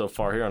 10 so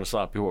far here on the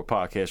Sloppy Horror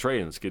Podcast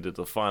rating. Let's get to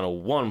the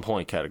final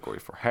 1-point category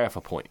for half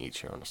a point each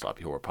here on the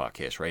Sloppy Horror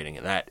Podcast rating,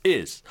 and that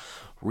is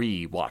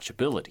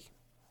rewatchability.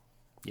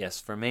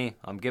 Yes, for me.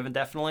 I'm giving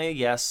definitely a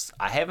yes.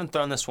 I haven't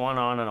thrown this one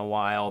on in a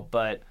while,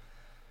 but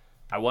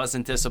I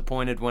wasn't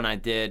disappointed when I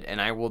did, and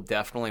I will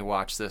definitely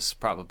watch this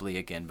probably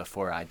again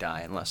before I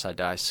die, unless I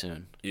die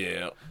soon.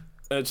 Yeah.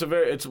 It's a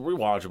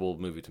rewatchable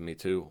movie to me,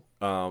 too.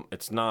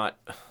 It's not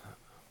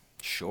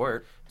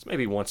short. It's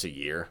maybe once a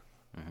year.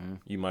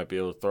 You might be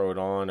able to throw it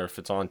on, or if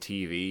it's on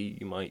TV,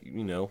 you might,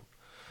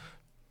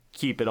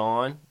 keep it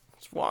on.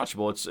 It's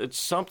watchable. It's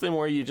something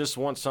where you just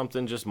want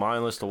something just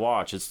mindless to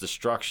watch. It's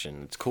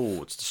destruction. It's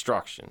cool. It's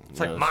destruction.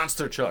 It's like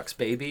Monster Trucks,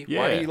 baby.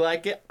 Yeah. Why do you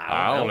like it?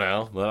 I don't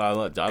know. But I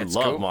loved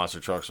cool. Monster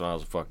Trucks when I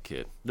was a fucking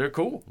kid. They're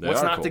cool. They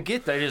What's are not cool. to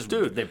get?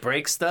 They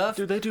break stuff.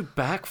 Dude, they do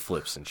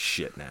backflips and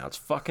shit now. It's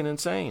fucking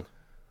insane.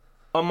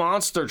 A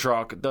monster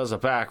truck does a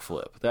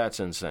backflip. That's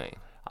insane.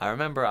 I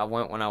remember I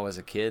went when I was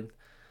a kid.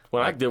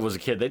 When I was a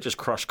kid, they just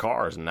crushed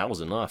cars, and that was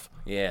enough.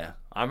 Yeah,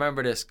 I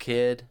remember this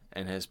kid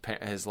and his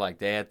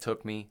dad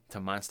took me to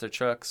Monster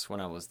Trucks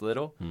when I was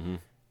little,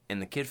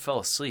 and the kid fell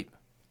asleep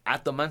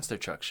at the Monster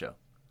Truck show.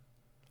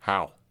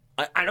 How?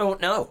 I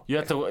don't know. You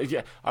have to.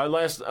 Yeah, our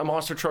last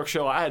Monster Truck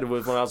show I had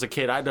was when I was a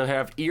kid. I had to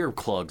have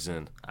earplugs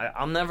in.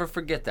 I'll never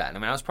forget that. I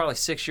mean, I was probably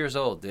 6 years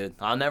old, dude.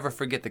 I'll never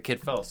forget the kid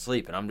fell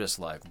asleep, and I'm just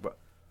like,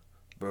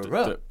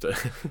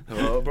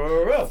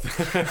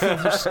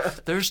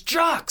 there's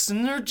jocks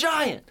and they're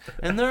giant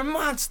and they're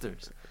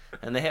monsters,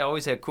 and they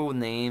always had cool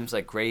names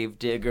like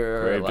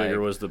Gravedigger. Gravedigger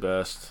was the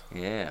best.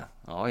 Yeah.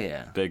 Oh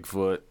yeah.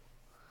 Bigfoot,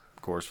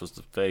 of course, was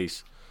the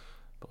face.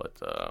 But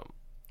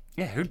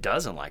yeah, who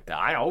doesn't like that?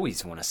 I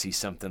always want to see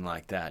something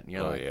like that. And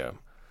you're like, yeah.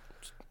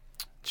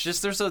 It's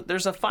just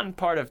there's a fun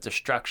part of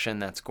destruction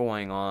that's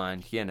going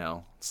on, you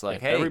know. It's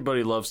like, hey,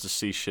 everybody loves to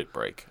see shit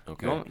break.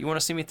 Okay. you want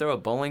to see me throw a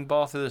bowling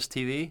ball through this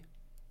TV?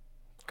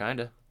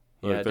 Kinda.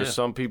 Look, Yeah, I there's do.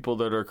 some people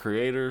that are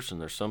creators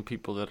and there's some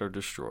people that are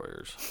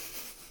destroyers.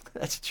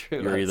 That's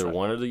true. You're either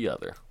one or the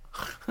other.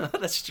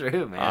 That's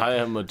true, man. I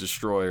am a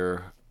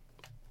destroyer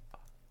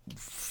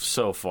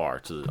so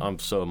far. I'm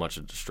so much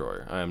a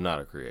destroyer. I am not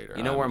a creator.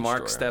 You know I'm where a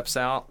Mark destroyer. steps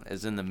out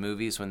is in the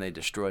movies when they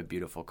destroy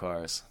beautiful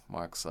cars.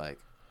 Mark's like,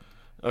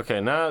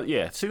 Okay, now,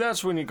 yeah. See,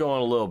 that's when you're going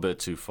a little bit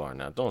too far.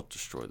 Now, don't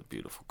destroy the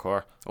beautiful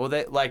car. well,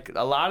 they like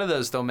a lot of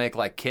those. They'll make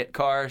like kit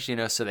cars, you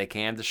know, so they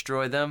can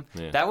destroy them.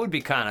 Yeah. That would be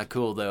kind of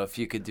cool though if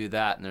you could do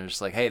that. And they're just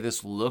like, hey,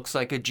 this looks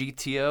like a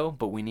GTO,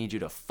 but we need you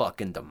to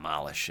fucking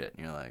demolish it.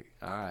 And you're like,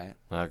 all right.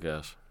 I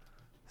guess.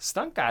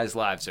 Stunt guys'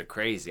 lives are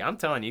crazy. I'm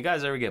telling you, you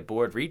guys ever get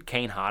bored, read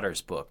Kane Hodder's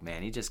book,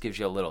 man. He just gives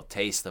you a little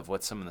taste of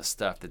what some of the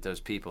stuff that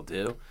those people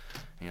do.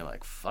 And you're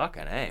like,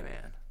 fucking A,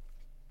 man.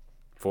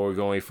 Before we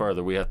go any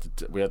further, we have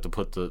to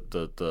put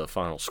the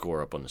final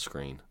score up on the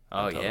screen.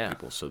 Oh, and tell yeah.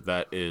 people. So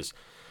that is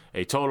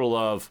a total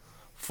of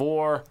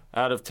 4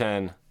 out of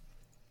 10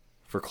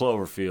 for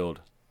Cloverfield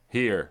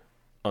here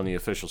on the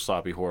official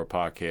Sloppy Horror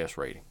Podcast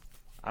rating.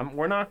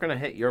 We're not going to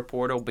hit your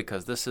portal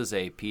because this is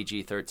a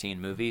PG-13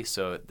 movie,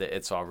 so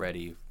it's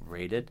already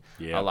rated.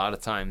 Yeah. A lot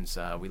of times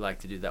we like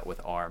to do that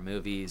with our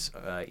movies,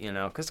 you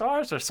know, because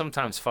ours are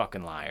sometimes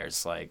fucking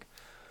liars. Like,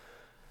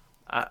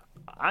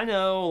 I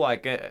know,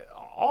 like,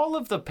 all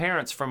of the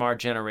parents from our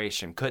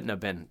generation couldn't have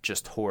been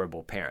just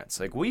horrible parents.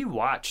 Like, we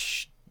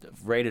watched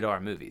rated R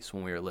movies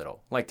when we were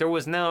little. Like, there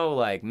was no,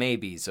 like,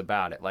 maybes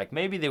about it. Like,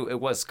 maybe it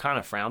was kind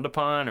of frowned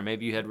upon, or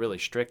maybe you had really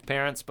strict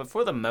parents, but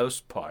for the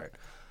most part,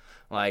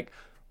 like,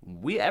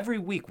 every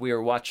week we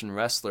were watching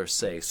wrestlers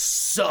say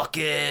 "suck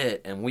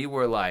it," and we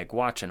were like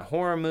watching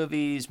horror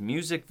movies,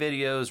 music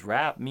videos,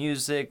 rap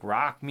music,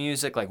 rock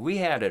music. Like, we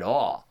had it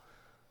all.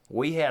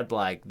 We had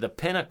like the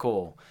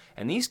pinnacle,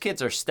 and these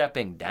kids are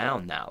stepping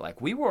down now.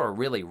 Like, we were a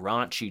really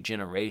raunchy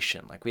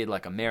generation. Like, we had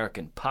like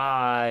American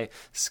Pie,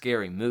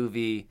 Scary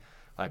Movie.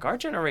 Like, our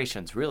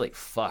generation's really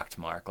fucked,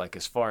 Mark. Like,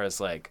 as far as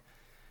like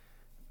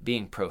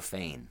being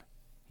profane,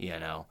 you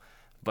know.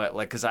 But,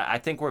 like, because I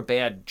think we're a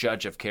bad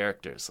judge of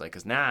characters. Like,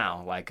 because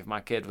now, like, if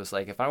my kid was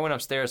like, if I went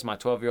upstairs and my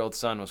 12-year-old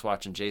son was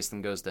watching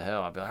Jason Goes to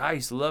Hell, I'd be like, I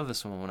used to love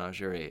this one when I was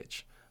your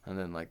age. And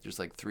then, like, there's,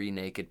 like, 3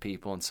 naked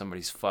people and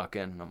somebody's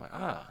fucking. And I'm like,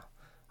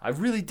 I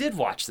really did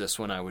watch this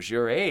when I was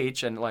your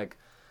age. And, like,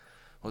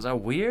 was I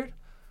weird?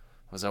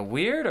 Was I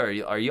weird? Or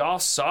are you all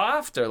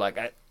soft? Or,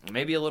 like,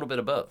 maybe a little bit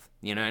of both.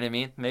 You know what I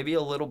mean? Maybe a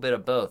little bit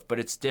of both, but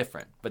it's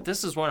different. But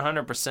this is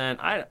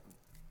 100%.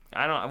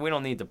 We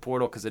don't need the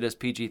portal because it is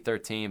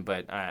PG-13,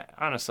 but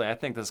honestly, I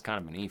think this is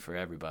kind of an E for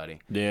everybody.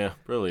 Yeah,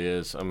 really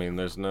is. I mean,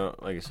 there's no,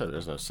 like I said,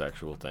 there's no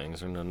sexual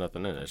things. There's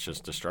nothing in it. It's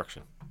just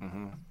destruction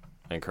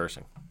and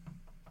cursing.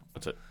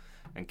 That's it.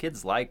 And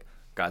kids like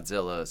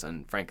Godzillas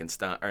and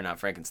Frankenstein, or not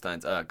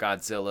Frankensteins,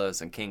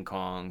 Godzillas and King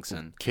Kongs,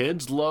 and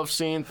Kids love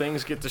seeing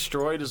things get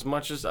destroyed as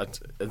much as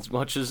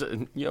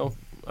you know,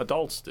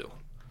 adults do.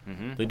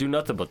 Mm-hmm. They do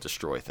nothing but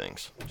destroy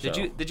things.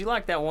 Did you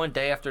like that one,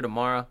 Day After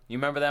Tomorrow? You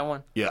remember that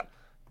one? Yeah.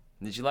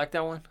 Did you like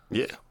that one?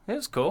 Yeah. It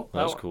was cool.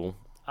 That was cool.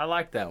 I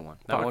liked that one.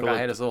 That one guy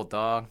had his little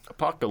dog.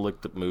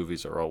 Apocalyptic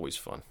movies are always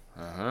fun.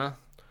 Uh-huh.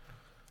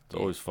 It's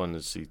always fun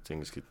to see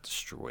things get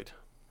destroyed.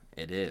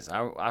 It is.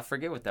 I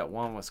forget what that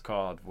one was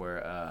called,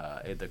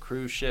 where the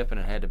cruise ship and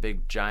it had a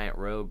big giant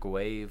rogue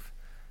wave,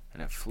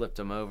 and it flipped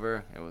them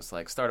over. It was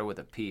like started with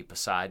a P,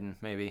 Poseidon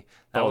maybe.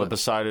 That The was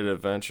Poseidon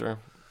Adventure.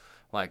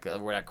 like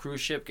where that cruise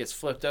ship gets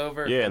flipped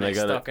over. Yeah, and they they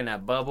gotta- stuck in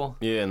that bubble.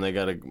 Yeah, and they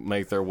got to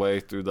make their way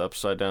through the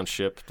upside down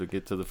ship to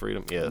get to the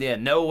freedom. Yeah. Yeah,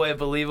 no way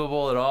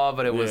believable at all,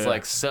 but it was Yeah.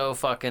 like so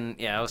fucking.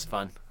 Yeah, it was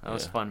fun. That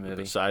was a fun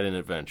movie. Poseidon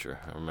Adventure.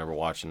 I remember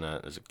watching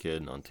that as a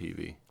kid on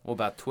TV. What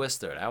about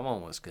Twister? That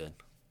one was good.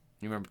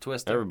 You remember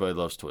Twister? Everybody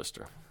loves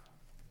Twister.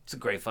 It's a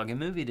great fucking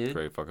movie, dude.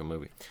 Great fucking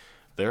movie.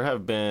 There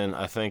have been,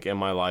 I think, in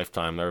my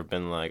lifetime, there have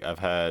been like I've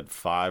had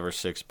 5 or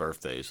 6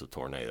 birthdays with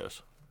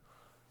tornadoes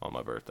on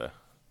my birthday.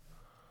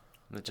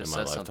 It just in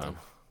my says lifetime. something.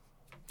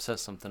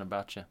 Says something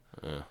about you.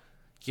 Yeah.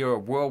 You're a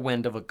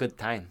whirlwind of a good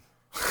time.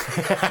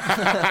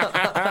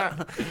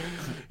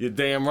 You're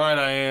damn right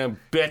I am,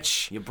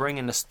 bitch. You're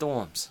bringing the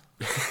storms.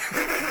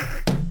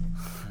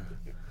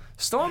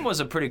 Storm was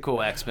a pretty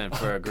cool X-Men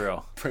for a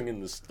girl. Bringing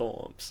the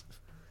storms.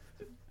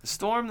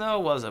 Storm, though,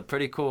 was a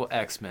pretty cool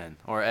X-Men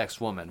or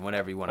X-Woman,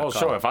 whatever you want to Oh,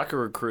 call sure. it. If I could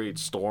recreate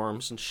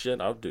storms and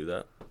shit, I would do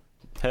that.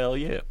 Hell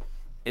yeah.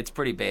 It's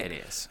pretty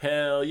badass.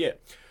 Hell yeah.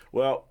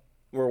 Well,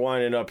 we're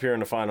winding up here in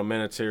the final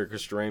minutes here.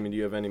 Mr. Raymond, do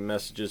you have any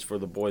messages for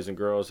the boys and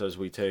girls as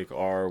we take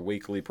our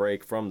weekly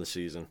break from the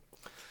season?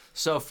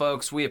 So,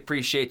 folks, we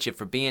appreciate you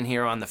for being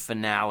here on the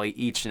finale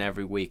each and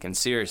every week. And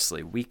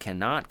seriously, we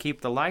cannot keep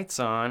the lights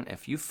on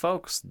if you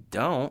folks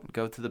don't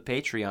go to the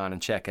Patreon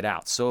and check it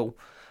out. So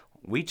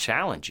we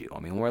challenge you. I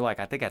mean, we're like,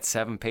 I think at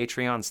 7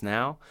 Patreons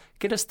now.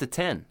 Get us to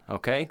 10,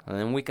 okay? And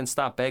then we can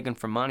stop begging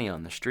for money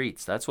on the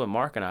streets. That's what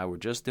Mark and I were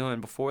just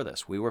doing before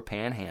this. We were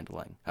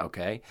panhandling,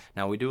 okay?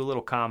 Now, we do a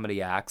little comedy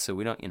act, so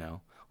we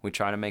don't, We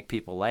try to make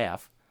people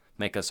laugh,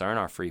 make us earn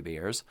our free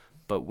beers,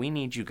 but we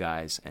need you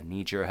guys and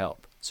need your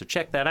help. So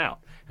check that out.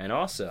 And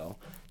also,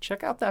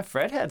 check out that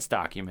Fredheads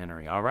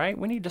documentary, all right?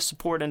 We need to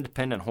support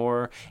independent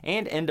horror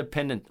and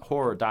independent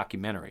horror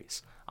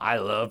documentaries. I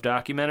love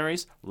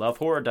documentaries, love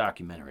horror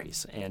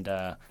documentaries, and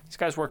these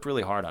guys worked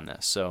really hard on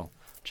this. So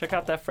check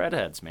out that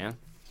Fredheads, man.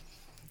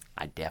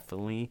 I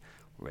definitely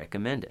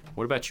recommend it.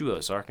 What about you,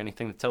 Ozark?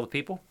 Anything to tell the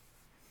people?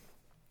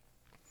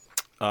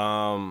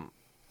 Yeah.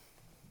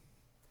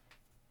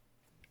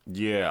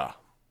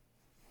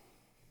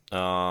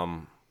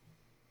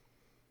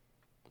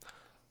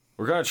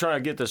 We're going to try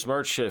and get this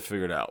merch shit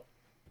figured out.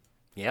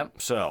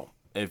 Yep. So,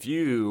 if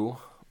you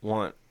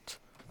want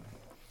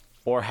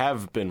or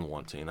have been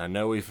wanting, I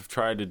know we've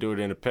tried to do it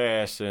in the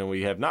past and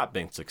we have not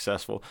been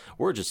successful.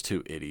 We're just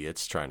two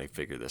idiots trying to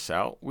figure this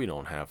out. We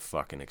don't have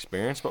fucking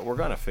experience, but we're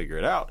going to figure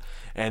it out.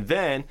 And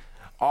then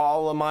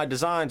all of my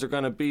designs are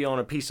going to be on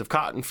a piece of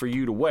cotton for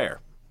you to wear.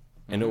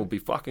 And it will be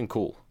fucking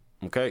cool.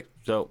 Okay?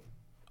 So,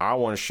 I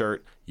want a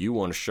shirt, you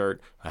want a shirt,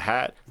 a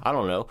hat, I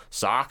don't know,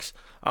 socks,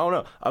 I don't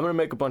know. I'm going to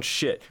make a bunch of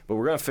shit, but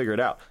we're going to figure it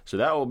out. So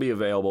that will be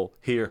available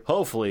here,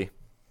 hopefully,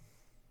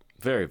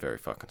 very, very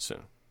fucking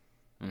soon.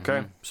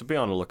 Okay? So be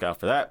on the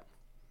lookout for that.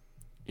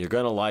 You're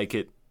going to like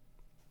it.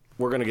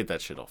 We're going to get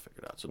that shit all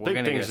figured out. So We're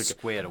going to get it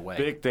squared away.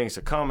 Big things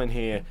are coming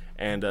here,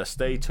 and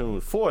stay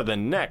tuned for the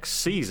next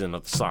season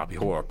of the Sloppy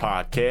Horror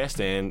Podcast,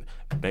 and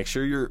make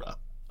sure you're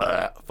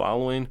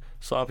following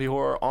Sloppy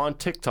Horror on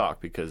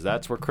TikTok, because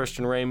that's where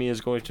Christian Ramey is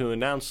going to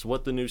announce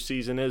what the new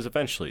season is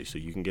eventually, so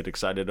you can get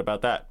excited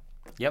about that.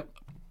 Yep.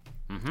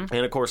 And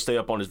of course, stay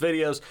up on his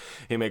videos.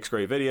 He makes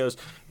great videos.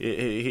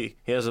 He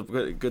has a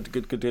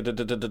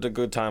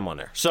good time on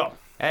there. So,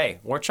 hey,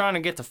 we're trying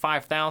to get to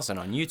 5,000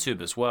 on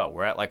YouTube as well.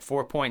 We're at like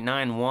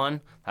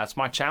 4.91. That's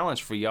my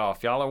challenge for y'all.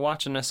 If y'all are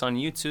watching this on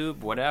YouTube,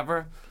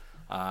 whatever,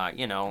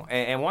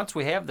 and once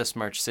we have this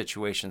merch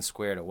situation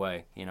squared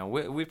away,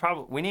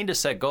 we need to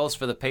set goals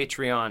for the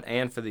Patreon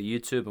and for the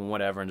YouTube and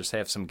whatever, and just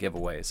have some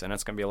giveaways. And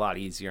it's going to be a lot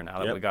easier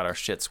now that we got our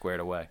shit squared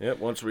away. Yep,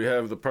 once we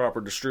have the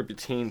proper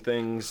distributing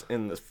things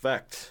in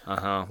effect.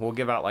 We'll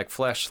give out like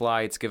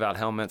fleshlights, give out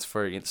helmets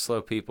for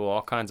slow people,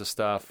 all kinds of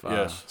stuff.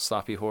 Yes.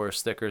 Sloppy Horror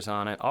stickers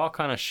on it, all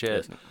kind of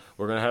shit. Yes.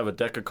 We're going to have a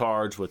deck of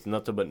cards with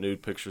nothing but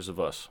nude pictures of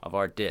us. Of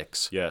our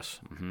dicks. Yes.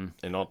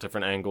 In all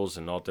different angles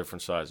and all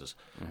different sizes.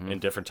 In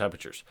different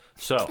temperatures.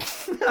 So,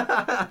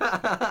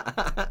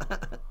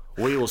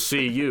 we will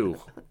see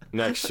you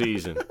next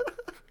season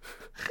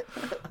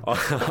on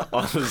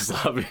the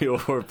Sloppy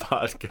Horror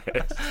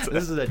Podcast.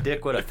 This is a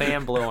dick with a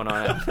fan blowing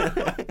on it.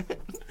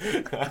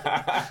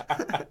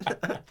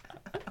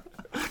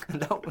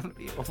 That would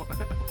be